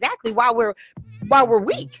is exactly why we're while we're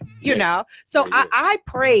weak, you know? So I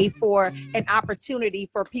pray for an opportunity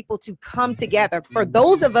for people to come together, for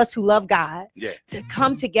those of us who love God, to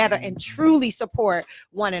come together and truly support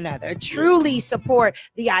one another, truly support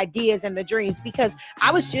the ideas and the dreams. Because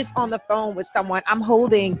I was just on the phone with someone. I'm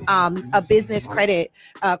holding a business credit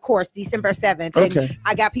course December 7th. And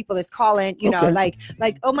I got people that's calling, you know, like,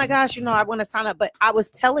 oh my gosh, you know, I want to sign up. But I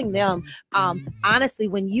was telling them, honestly,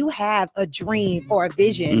 when you have a dream or a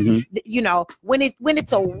vision, you know, when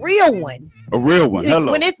it's a real one, when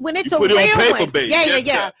it's a real one,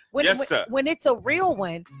 when it's a real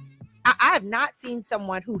one, I have not seen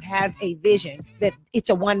someone who has a vision that it's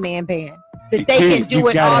a one-man band, that they can do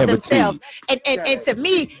it all themselves. And to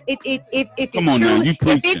me, if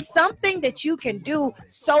it's something that you can do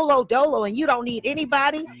solo dolo and you don't need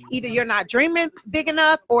anybody, either you're not dreaming big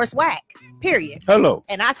enough or it's whack. Period.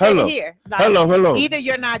 And I say it here. Like, either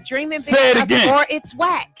you're not dreaming big enough or it's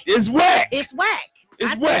whack. It's whack. It's whack.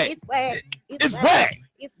 It's whack. It's whack. It's whack.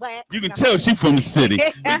 It's whack. You can tell she's from the city.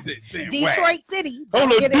 Detroit City.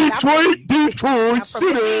 Hold on, Detroit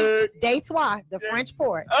City. Detroit, the French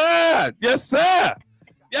port. Yes, sir.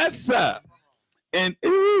 Yes, sir. And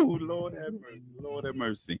ooh, Lord have mercy. Lord have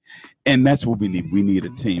mercy. And that's what we need. We need a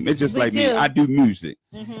team. It's just like me. I do music.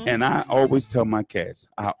 And I always tell my cats,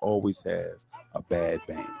 I always have a bad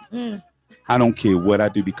band. I don't care what I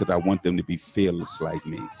do because I want them to be fearless like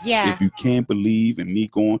me. Yeah. If you can't believe in me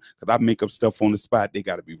going, because I make up stuff on the spot, they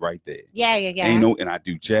got to be right there. Yeah. Ain't no, and I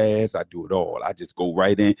do jazz, I do it all. I just go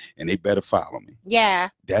right in and they better follow me. Yeah.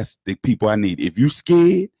 That's the people I need. If you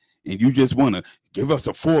scared and you just want to give us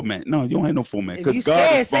a format, no, you don't have no format. If you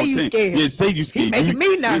scared, say you scared. Yeah, say you scared. Making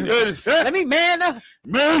me nervous. Let me man up.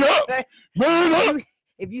 Man up. Man up.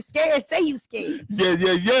 If you scared, say you scared.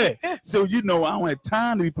 Yeah. So, you know, I don't have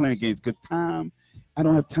time to be playing games because I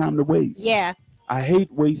don't have time to waste. Yeah. I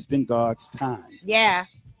hate wasting God's time. Yeah.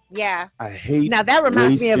 I hate. Now that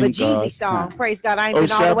reminds me of a Jeezy song. Time. Praise God, I ain't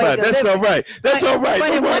been all the way. That's all right. That's all right.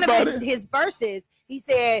 But in one of his verses, he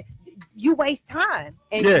said, "You waste time,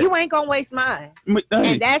 and you ain't gonna waste mine."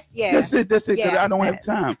 And that's it. That's it. Because I don't have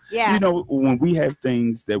time. Yeah. You know, when we have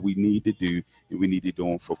things that we need to do, and we need to do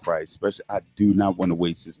them for Christ, especially, I do not want to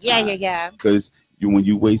waste his time. Yeah. Because when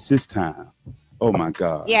you waste his time, oh my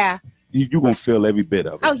God. Yeah. You're going to feel every bit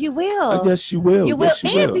of it. Oh, you will. Yes, you will. You will. Yes,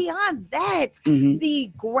 you will. Beyond that,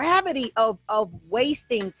 the gravity of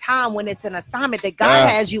wasting time when it's an assignment that God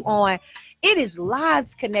has you on, it is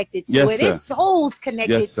lives connected to it. It's souls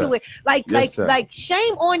connected to it. Like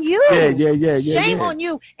shame on you. Yeah. Shame on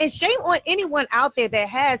you. And shame on anyone out there that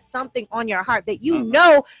has something on your heart that you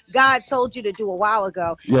know God told you to do a while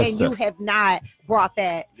ago, and you have not brought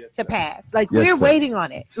that to pass. Like we're waiting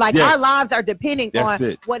on it. Like our lives are depending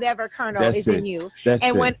on whatever kernel is in you.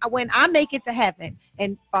 And when I make it to heaven,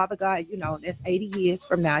 and Father God, you know, that's 80 years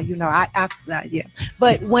from now, you know,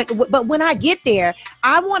 But when I get there,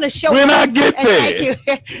 I want to show up.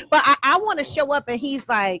 But I want to show up and he's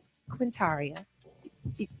like, Quintaria,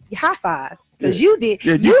 high five. Because you did.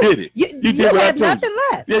 Yeah, you did it. You had nothing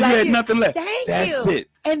left. Yeah, you had nothing left. That's it.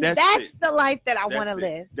 And that's the life that I want to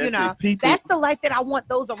live. You know, that's the life that I want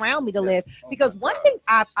those around me to live. Because one thing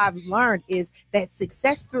I've learned is that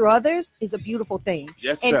success through others is a beautiful thing.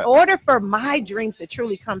 In order for my dreams to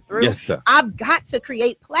truly come through, I've got to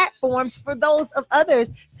create platforms for those of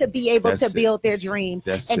others to be able to build their dreams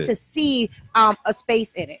and to see a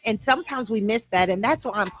space in it. And sometimes we miss that. And that's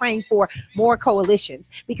why I'm praying for more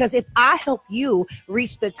coalitions. Because if I help you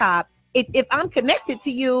reach the top, if I'm connected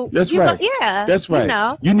to you, that's right. That's right. You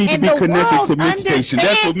know, you need to be connected to Mix Station.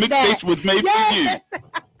 That's what Mix Station was made for you.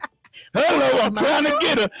 Hello, I'm trying to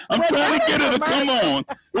get her. I'm trying to get her to come on.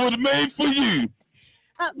 It was made for you.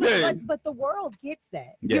 But the world gets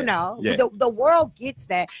that, you know, the world gets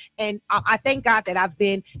that. And I thank God that I've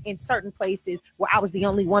been in certain places where I was the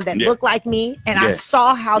only one that looked like me. And I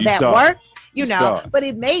saw how that worked, you know, but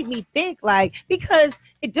it made me think like, because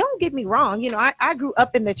don't get me wrong, you know, I grew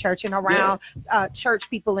up in the church and around church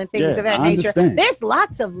people and things of that nature. There's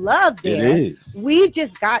lots of love there. It is. We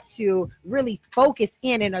just got to really focus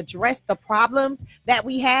in and address the problems that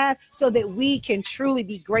we have so that we can truly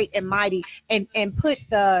be great and mighty and put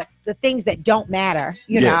the things that don't matter,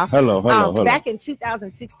 you know. Hello. Back in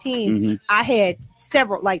 2016, I had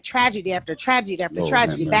several, like, tragedy after tragedy after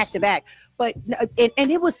tragedy, back to back. But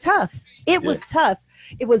and it was tough. It was tough.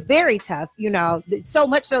 It was very tough, you know, so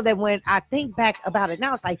much so that when I think back about it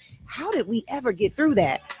now, it's like, how did we ever get through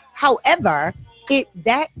that? However,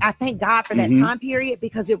 I thank God for that time period,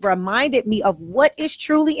 because it reminded me of what is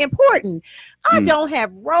truly important. I don't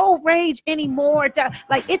have road rage anymore.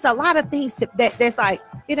 Like, it's a lot of things that's like,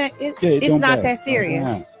 it's not that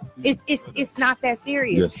serious. It's not that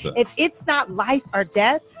serious. Yes, if it's not life or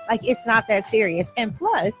death, like, it's not that serious. And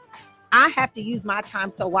plus, I have to use my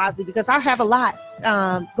time so wisely, because I have a lot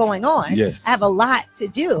going on. Yes. I have a lot to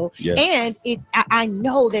do. Yes. And I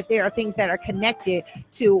know that there are things that are connected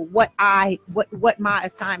to what my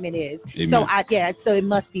assignment is. Amen. So it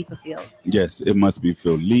must be fulfilled. Yes, it must be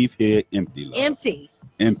filled. Leave here empty, love.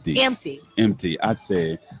 Empty. I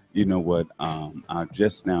said, you know what? I'm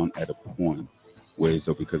just now at a point where it's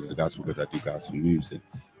because of the gospel, because I do gospel music,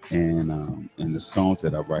 and the songs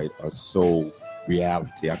that I write are so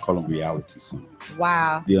reality. I call them reality songs.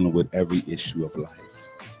 Wow. Dealing with every issue of life,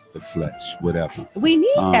 the flesh, whatever. We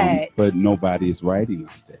need that. But nobody is writing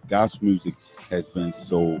like that. Gospel music has been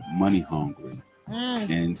so money hungry.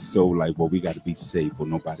 And so like, well, we got to be safe or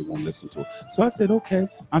nobody won't listen to it. So I said, okay,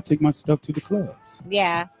 I'll take my stuff to the clubs.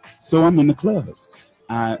 Yeah. So I'm in the clubs.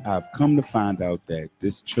 I've come to find out that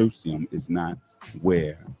this church gym is not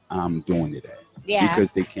where I'm doing it at. Yeah.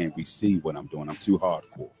 Because they can't receive what I'm doing. I'm too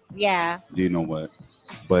hardcore. Yeah. You know what?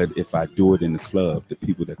 But if I do it in the club, the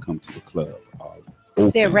people that come to the club are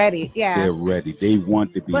open. They're ready. Yeah. They're ready. They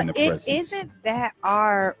want to be in the presence. Isn't that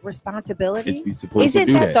our responsibility? We're supposed isn't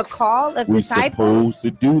to do that the call of disciples? We're supposed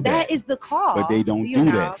to do that. That is the call. But they don't do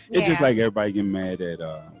that. It's just like everybody getting mad at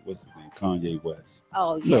what's his name? Kanye West.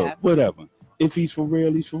 Oh yeah. Look, whatever. If he's for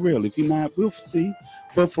real, he's for real. If he's not, we'll see.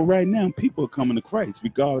 But for right now, people are coming to Christ,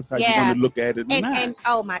 regardless how you're going to look at it or not. And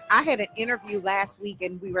I had an interview last week,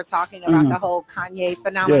 and we were talking about the whole Kanye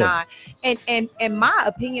phenomenon. Yeah. And my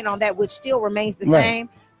opinion on that, which still remains the same.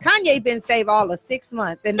 Kanye been saved all of 6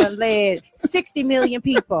 months and then led 60 million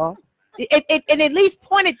people. And at least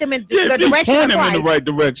pointed them in the direction of Christ. In the right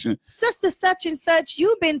direction. Sister such and such,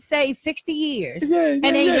 you've been saved 60 years and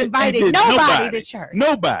ain't invited nobody to church.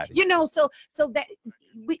 Nobody. So that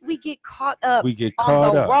we get caught up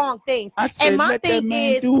on the wrong things. And my thing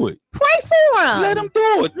is, do it. Pray for him. Let him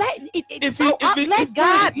do it. Let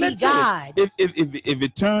God be God. If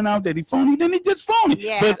it turn out that he phony, then he just phony.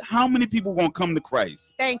 Yeah. But how many people won't come to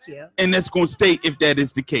Christ? Thank you. And that's going to stay if that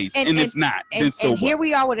is the case. And if not, then so what? Here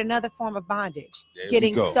we are with another form of bondage.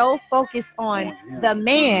 Getting so focused on the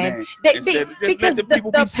man. Because the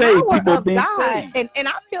power of God. And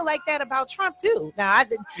I feel like that about Trump too. Now,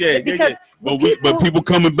 but people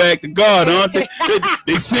coming back to God, aren't they?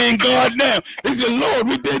 They saying God now. They say, Lord,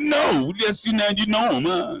 we didn't know. Yes, you know him,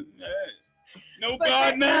 huh? No,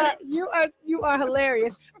 God now. You are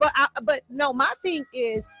hilarious. But no, my thing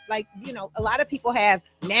is, like, a lot of people have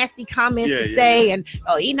nasty comments to say, and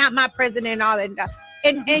he's not my president and all that.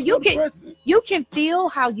 And you can feel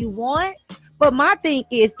how you want, but my thing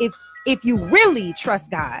is, if you really trust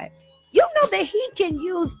God, you know that he can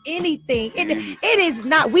use anything. It is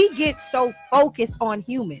not, we get so focused on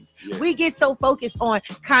humans. Yeah. We get so focused on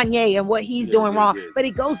Kanye and what he's doing wrong. Yeah. But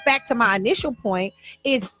it goes back to my initial point,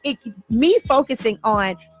 is me focusing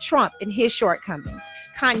on Trump and his shortcomings,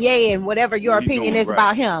 Kanye and whatever your opinion is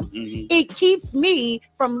about him. Mm-hmm. It keeps me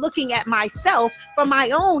from looking at myself for my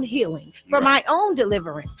own healing, for my own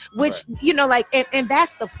deliverance, which, and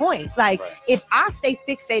that's the point. Like, if I stay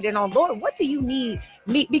fixated on, Lord, what do you need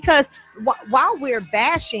me? Because while we're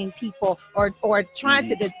bashing people or trying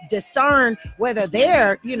to discern whether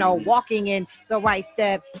they're, walking in the right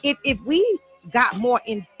step, if we got more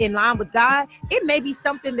in line with God, it may be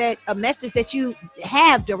something a message that you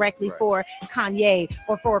have directly for Kanye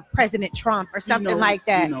or for President Trump or something like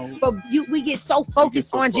that. But we get so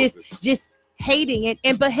focused on just hating it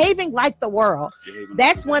and behaving like the world.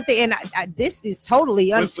 That's one thing. And this is totally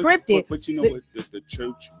unscripted. But you know what? The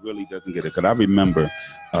church really doesn't get it. Because I remember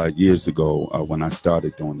years ago when I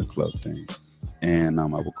started doing the club thing, and I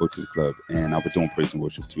would go to the club and I was doing praise and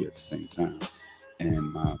worship too at the same time.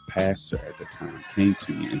 And my pastor at the time came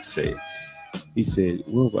to me and said,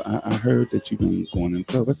 Wilbur, I heard that you've been going in the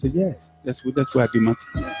club. I said, yeah, that's where I do my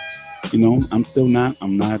thing. I'm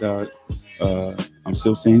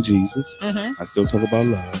still saying Jesus. Mm-hmm. I still talk about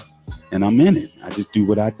love, and I'm in it. I just do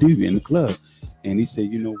what I do in the club. And he said,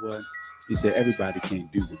 you know what? He said, everybody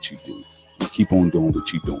can't do what you do. You keep on doing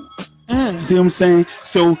what you're doing. See what I'm saying?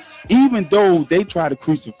 So even though they try to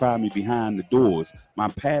crucify me behind the doors, my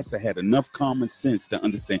pastor had enough common sense to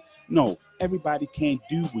understand, no, everybody can't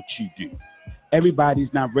do what you do.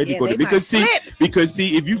 everybody's not ready to go there because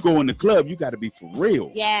see, if you go in the club, you got to be for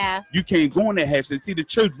real. Yeah. You can't go in there half. See, the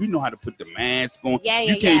church, we know how to put the mask on. Yeah,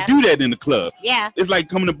 you can't do that in the club. Yeah. It's like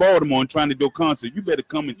coming to Baltimore and trying to do a concert. You better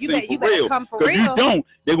come and sing for real. Because you don't,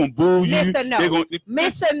 they're gonna boo you. Miss a note.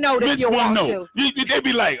 Miss a note if you want to. They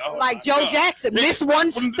be like, oh, like Joe Jackson, miss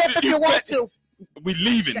one step if you want to. We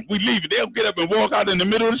leaving. They'll get up and walk out in the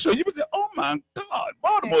middle of the show. You be like, oh my God,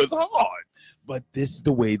 Baltimore is hard. But this is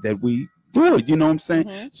the way that we do it. You know what I'm saying?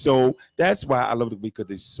 Mm-hmm. So that's why I love it, because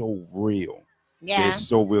it's so real. Yeah, it's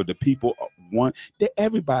so real. The people want that.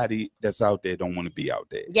 Everybody that's out there don't want to be out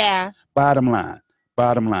there. Yeah. Bottom line.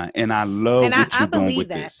 And I love what you're doing with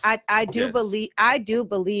this. I do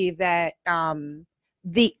believe that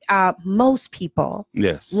most people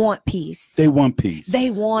want peace. They want peace. They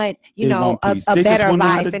want a better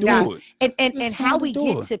life, and how we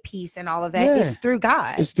get to peace and all of that is through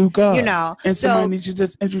God. It's through God. And somebody needs to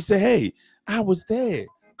just say, hey, I was there.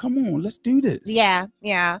 Come on, let's do this. Yeah.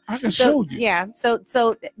 I can show you. Yeah. So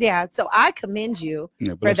I commend you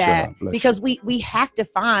for that, because we have to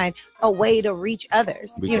find a way to reach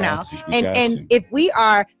others. And if we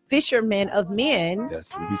are fishermen of men,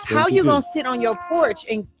 how you gonna sit on your porch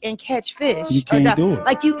and catch fish? You can't do it.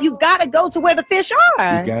 Like you gotta go to where the fish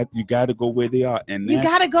are. You gotta go where they are, and you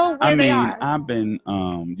gotta go where they are. I've been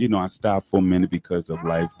I stopped for a minute because of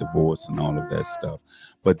life, divorce, and all of that stuff.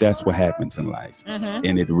 But that's what happens in life,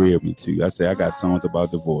 and it reared me too. I say I got songs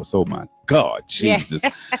about divorce. Oh my God, Jesus!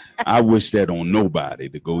 I wish that on nobody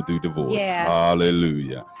to go through divorce. Yeah.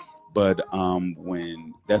 Hallelujah. But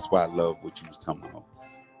when that's why I love what you was talking about.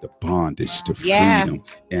 The bondage to freedom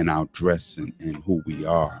and our dressing and who we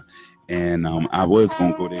are. And I was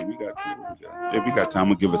gonna go there. We got time. I'm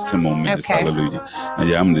gonna give us 10 more minutes. Okay. Hallelujah.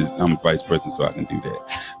 I'm vice president, so I can do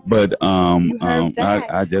that. But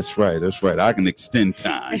I that's right. I can extend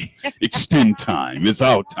time. It's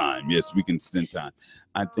our time. Yes, we can extend time.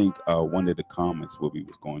 I think one of the comments where we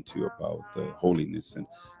was going to about the holiness and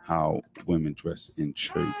how women dress in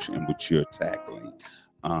church, and what you're tackling,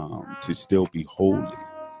 to still be holy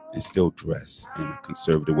and still dress in a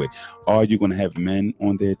conservative way. Are you going to have men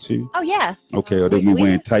on there too? Oh yeah. Okay. Are they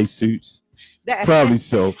wearing tight suits? Probably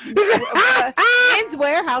so. Men's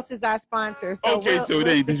Warehouse is our sponsor. So so it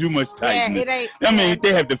ain't too much tightness. Yeah, it ain't. I mean,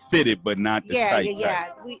 they have to fit it, but not the tight.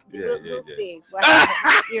 We'll see. What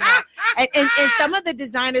happens, and some of the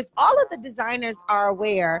designers, all of the designers are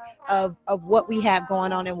aware of what we have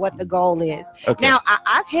going on and what the goal is. Okay. Now,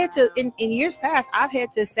 I've had to, in years past, I've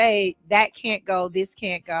had to say that can't go, this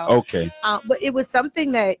can't go. Okay. But it was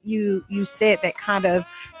something that you said that kind of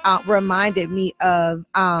reminded me of,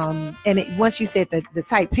 once you said the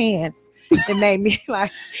tight pants, it made me like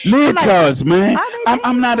leotards, man.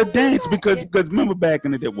 I'm not a dance because remember back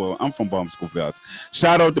in the day. Well, I'm from Baltimore School for Arts.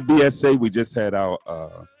 Shout out to BSA. We just had our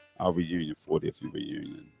reunion, 40th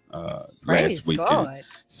reunion last weekend. God.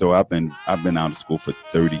 So I've been out of school for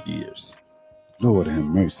 30 years. Lord have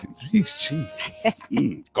mercy, Jesus.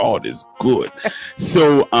 God is good.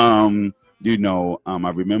 So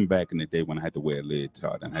I remember back in the day when I had to wear a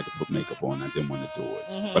leotard and I had to put makeup on. I didn't want to do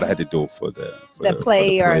it, but I had to do it for the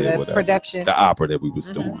play or the production, the opera that we was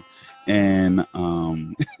doing. And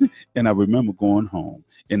and I remember going home.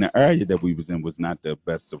 In the area that we was in was not the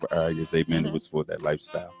best of areas. Amen. It was for that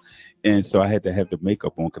lifestyle. And so I had to have the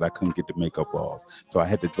makeup on because I couldn't get the makeup off. So I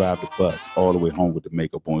had to drive the bus all the way home with the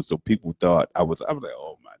makeup on. So people thought I was like,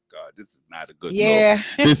 oh my God, this is not a good look.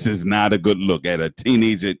 This is not a good look. At a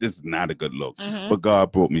teenager, this is not a good look. But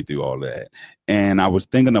God brought me through all that. And I was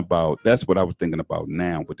thinking about, that's what I was thinking about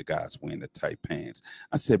now with the guys wearing the tight pants.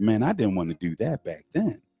 I said, man, I didn't want to do that back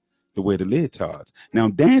then. To wear the leotards. Now,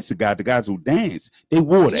 the guys who dance, they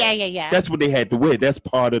wore that. Yeah. That's what they had to wear. That's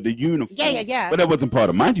part of the uniform. Yeah. But that wasn't part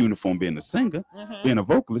of my uniform being a singer. Being a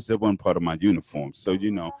vocalist, that wasn't part of my uniform. So,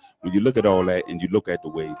 when you look at all that and you look at the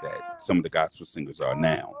way that some of the gospel singers are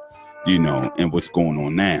now, and what's going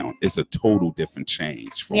on now, it's a total different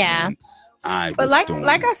change from when I was doing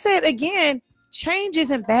like I said again, change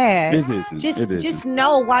isn't bad. It isn't. Just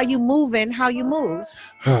know why you moving, how you move.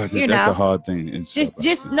 That's a hard thing.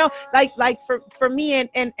 Just know, like for me,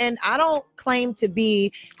 and I don't claim to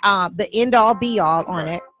be the end all be all on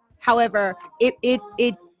it. However,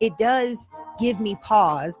 it does give me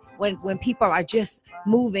pause when people are just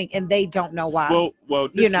moving and they don't know why. Well,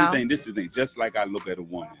 this is the thing. Just like I look at a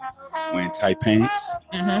woman wearing tight pants,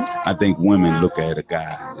 I think women look at a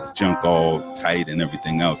guy that's junk all tight and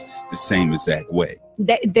everything else the same exact way.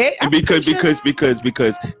 Because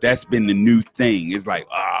that's been the new thing. It's like,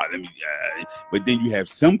 but then you have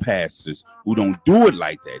some pastors who don't do it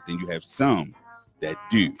like that. Then you have some that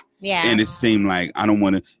do. Yeah. And it seemed like I don't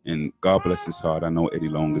want to, and God bless his heart, I know Eddie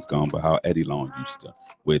Long is gone, but how Eddie Long used to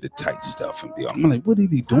wear the tight stuff and be all, I'm like, what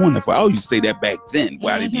is he doing that for? I always used to say that back then.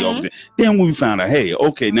 Why did he always? Then when we found out, hey,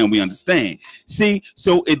 okay, now we understand. See,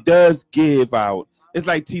 so it does give out, it's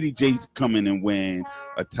like TD Jakes coming and wearing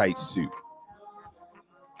a tight suit.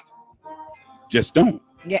 Just don't.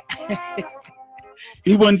 Yeah.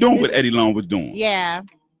 He wasn't doing what Eddie Long was doing. Yeah.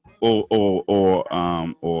 Or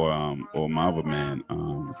my other man,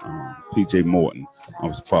 P.J. Morton,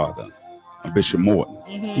 his father, Bishop Morton.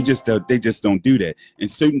 They just don't do that. In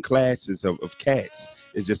certain classes of cats,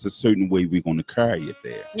 it's just a certain way we're going to carry it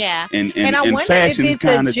there. Yeah. And I wonder fashion if it's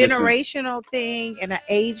a generational thing and an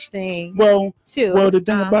age thing. Well, too. Well, the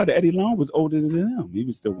thing about it, Eddie Long was older than them. He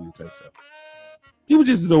was still wearing tight stuff. He was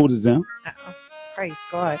just as old as them. Praise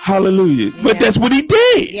God. Hallelujah. Yeah. But that's what he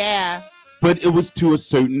did. Yeah. But it was to a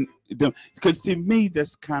certain, because to me,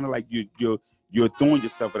 that's kind of like you're throwing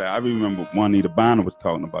yourself at that. I remember Juanita Bonner was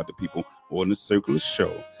talking about the people on the circular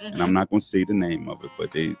show, and I'm not going to say the name of it,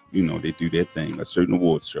 but they do their thing, a certain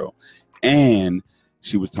awards show, and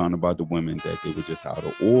she was talking about the women that they were just out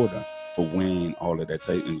of order for wearing all of that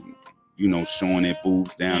type, and showing their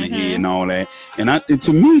boobs down the head and all that. And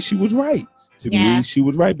to me, she was right. To me, she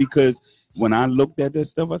was right, because when I looked at that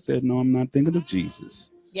stuff, I said, no, I'm not thinking of Jesus.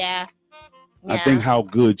 Yeah. I think how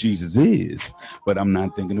good Jesus is, but I'm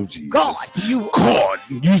not thinking of Jesus. God, you're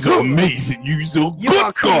amazing. You're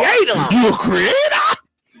a creator. You're a creator.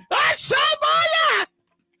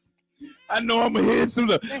 I know I'm gonna hear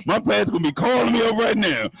some. My pastor's gonna be calling me up right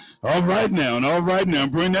now. All right now.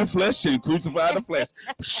 Bring that flesh in. Crucify the flesh.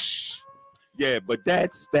 Yeah, but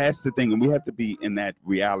that's the thing, and we have to be in that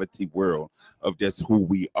reality world of just who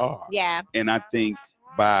we are. Yeah. And I think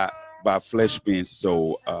by flesh being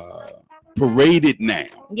so paraded now.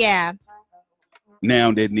 Yeah.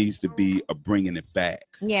 Now there needs to be a bringing it back.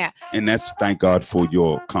 Yeah. And that's thank God for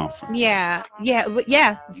your conference. Yeah.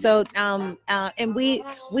 So and we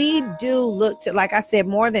do look to, like I said,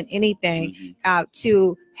 more than anything,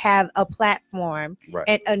 to have a platform,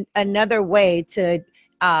 right, and another way to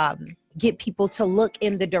get people to look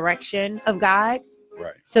in the direction of God.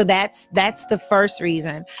 Right. So that's the first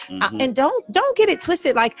reason. And don't get it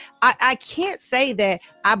twisted. Like I can't say that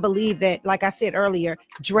I believe that, like I said earlier,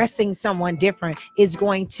 dressing someone different is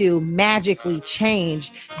going to magically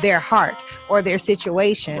change their heart or their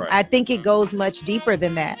situation. Right. I think it goes much deeper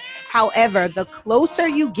than that. However, the closer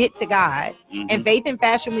you get to God, and Faith and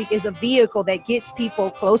Fashion Week is a vehicle that gets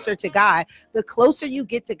people closer to God. The closer you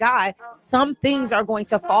get to God, some things are going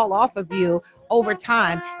to fall off of you over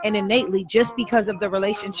time and innately, just because of the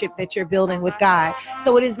relationship that you're building with God.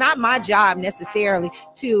 So it is not my job necessarily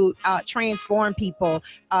to transform people,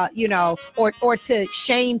 or to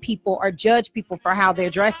shame people or judge people for how they're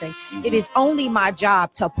dressing. It is only my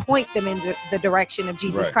job to point them in the direction of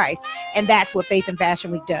Jesus Christ. And that's what Faith and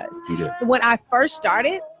Fashion Week does. Yeah. When I first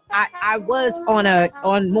started, I was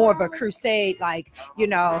on more of a crusade, no, you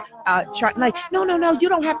don't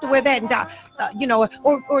have to wear that, and or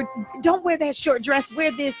don't wear that short dress,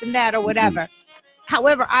 wear this and that or whatever.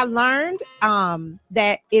 However, I learned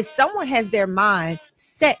that if someone has their mind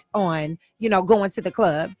set on, going to the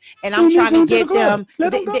club, and I'm trying to get them,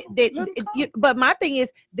 but my thing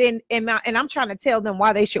is then, and I'm trying to tell them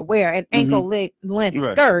why they should wear an ankle length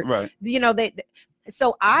skirt, right.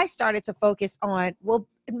 So I started to focus on, well,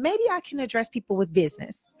 maybe I can address people with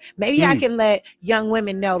business. Maybe I can let young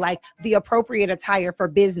women know, like, the appropriate attire for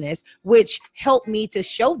business, which helped me to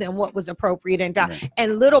show them what was appropriate.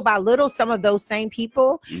 And little by little, some of those same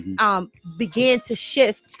people began to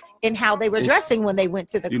shift in how they were dressing when they went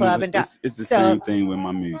to the club. It's the same thing with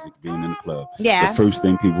my music, being in the club. Yeah. The first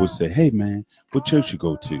thing people would say, hey, man, what church you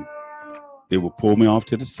go to? They would pull me off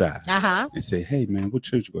to the side and say, hey, man, what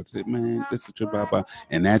church you go to? Man, this is your blah.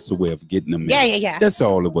 And that's the way of getting them in. Yeah. That's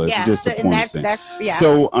all it was. Yeah. It's just a point of saying.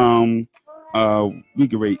 So, we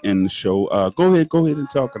can rate in the show. Go ahead and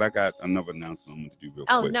talk. I got another announcement I'm going to do real quick.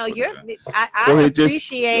 Oh, no, I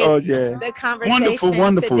appreciate the conversation.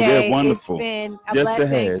 Wonderful. Today. Yeah, wonderful. It's been a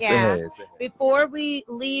blessing. It has. Before we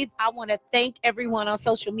leave, I want to thank everyone on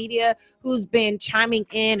social media who's been chiming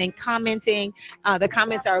in and commenting. The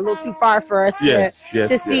comments are a little too far for us to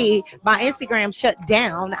see. My Instagram shut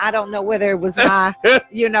down. I don't know whether it was my, I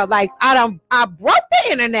broke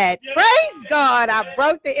the internet. Praise God, I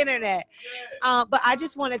broke the internet. But I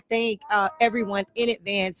just want to thank everyone in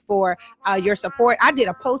advance for your support. I did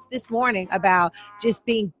a post this morning about just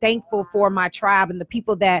being thankful for my tribe and the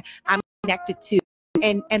people that I'm connected to.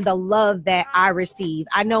 and the love that I receive.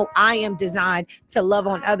 I know I am designed to love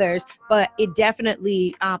on others, but it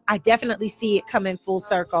definitely, I definitely see it coming full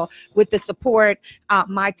circle with the support.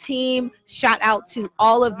 My team, shout out to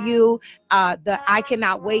all of you. I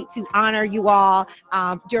cannot wait to honor you all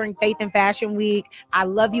during Faith and Fashion Week. I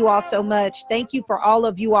love you all so much. Thank you for all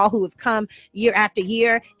of you all who have come year after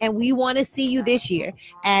year, and we want to see you this year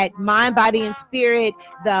at Mind, Body, and Spirit,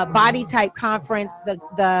 the Body Type Conference,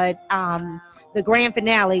 the grand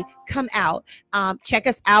finale. Come out. Check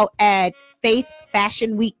us out at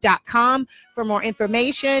faithfashionweek.com for more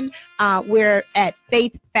information. We're at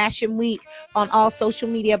Faith Fashion Week on all social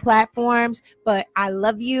media platforms. But I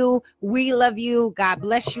love you. We love you. God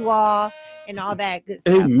bless you all and all that good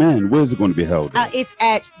stuff. Amen. Where's it going to be held? It's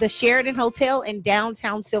at the Sheridan Hotel in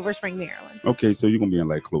downtown Silver Spring, Maryland. Okay, so you're going to be in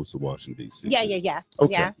like close to Washington, D.C. Yeah. Okay,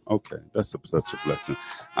 yeah. Okay. That's such a blessing.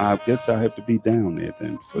 I guess I have to be down there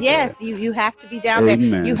then. Yes, that. you have to be down Amen.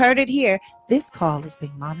 there. You heard it here. This call is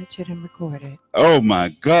being monitored and recorded. Oh, my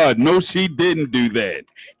God. No, she didn't do that.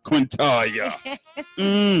 Quintaria.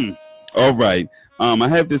 All right. I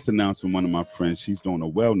have this announcement from one of my friends. She's doing a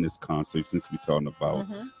wellness concert since we're talking about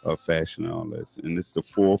fashion and all this. And it's the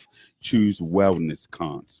 4th Choose Wellness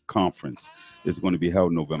Conference. It's going to be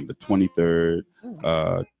held November 23rd,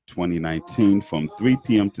 2019 from 3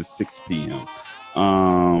 p.m. to 6 p.m.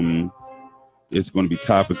 It's going to be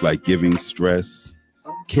topics like giving stress,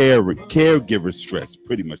 caregiver stress,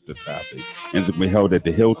 pretty much the topic. And it's going to be held at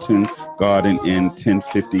the Hilton Garden Inn,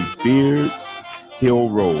 1050 Beards Hill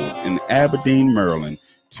Road in Aberdeen, Maryland,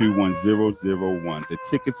 21001. The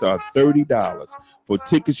tickets are $30. For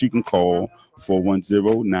tickets, you can call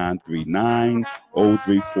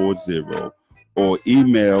 410-939-0340 or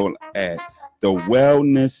email at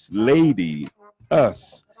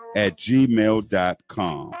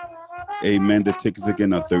thewellnessladyorus@gmail.com. Amen. The tickets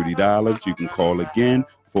again are $30. You can call again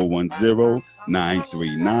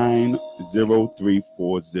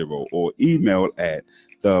 410-939-0340 or email at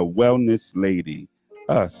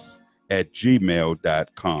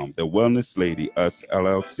thewellnessladyorus@gmail.com. The Wellness Lady Us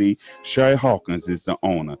LLC. Sherry Hawkins is the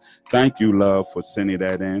owner. Thank you, love, for sending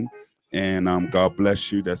that in. And God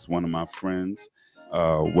bless you. That's one of my friends.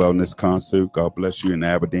 Wellness concert. God bless you in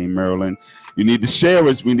Aberdeen, Maryland. You need to share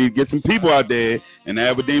us. We need to get some people out there in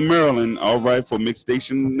Aberdeen, Maryland. All right, for Mix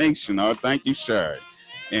Station Nation. Thank you, Sherry.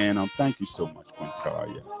 And thank you so much,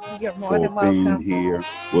 Quintaria, You're more than welcome. For being here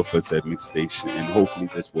with us at Mix Station. And hopefully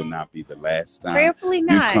this will not be the last time. Prayerfully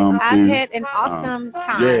not. I've had an awesome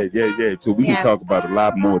time. Yeah. So we can talk about a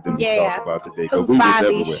lot more than we talk about today. Who's buying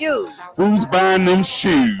these shoes? Who's buying them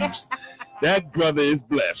shoes? That brother is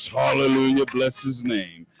blessed. Hallelujah. Bless his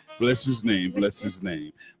name. Bless his name. Bless his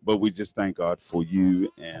name. But we just thank God for you.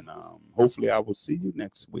 And hopefully I will see you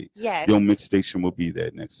next week. Yes. Your Mix Station will be there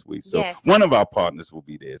next week. So one of our partners will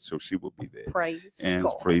be there. So she will be there.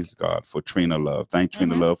 Praise God for Trina Love. Thank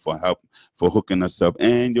Trina Love for hooking us up.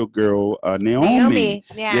 And your girl, Naomi.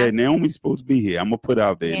 Yeah, Naomi's supposed to be here. I'm going to put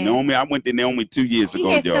out there. Yeah. Naomi, I went to Naomi 2 years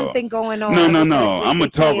ago, y'all. Something going on. No. I'm going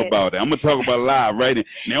to talk about it. I'm going to talk about live, right?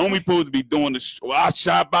 Naomi supposed to be doing the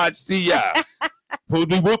Shabbat Siyah. Supposed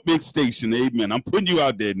to be with Mix Station. Amen. I'm putting you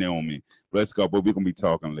out there, Naomi. Bless God. But we're going to be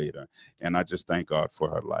talking later. And I just thank God for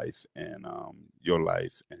her life and your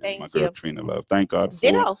life and my girl Trina Love. Thank God for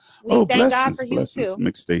Ditto. We thank God for you too.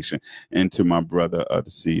 Mix Station. And to my brother, the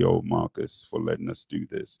CEO, Marcus, for letting us do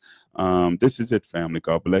this. This is it, family.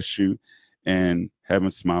 God bless you and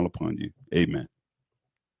heaven smile upon you. Amen.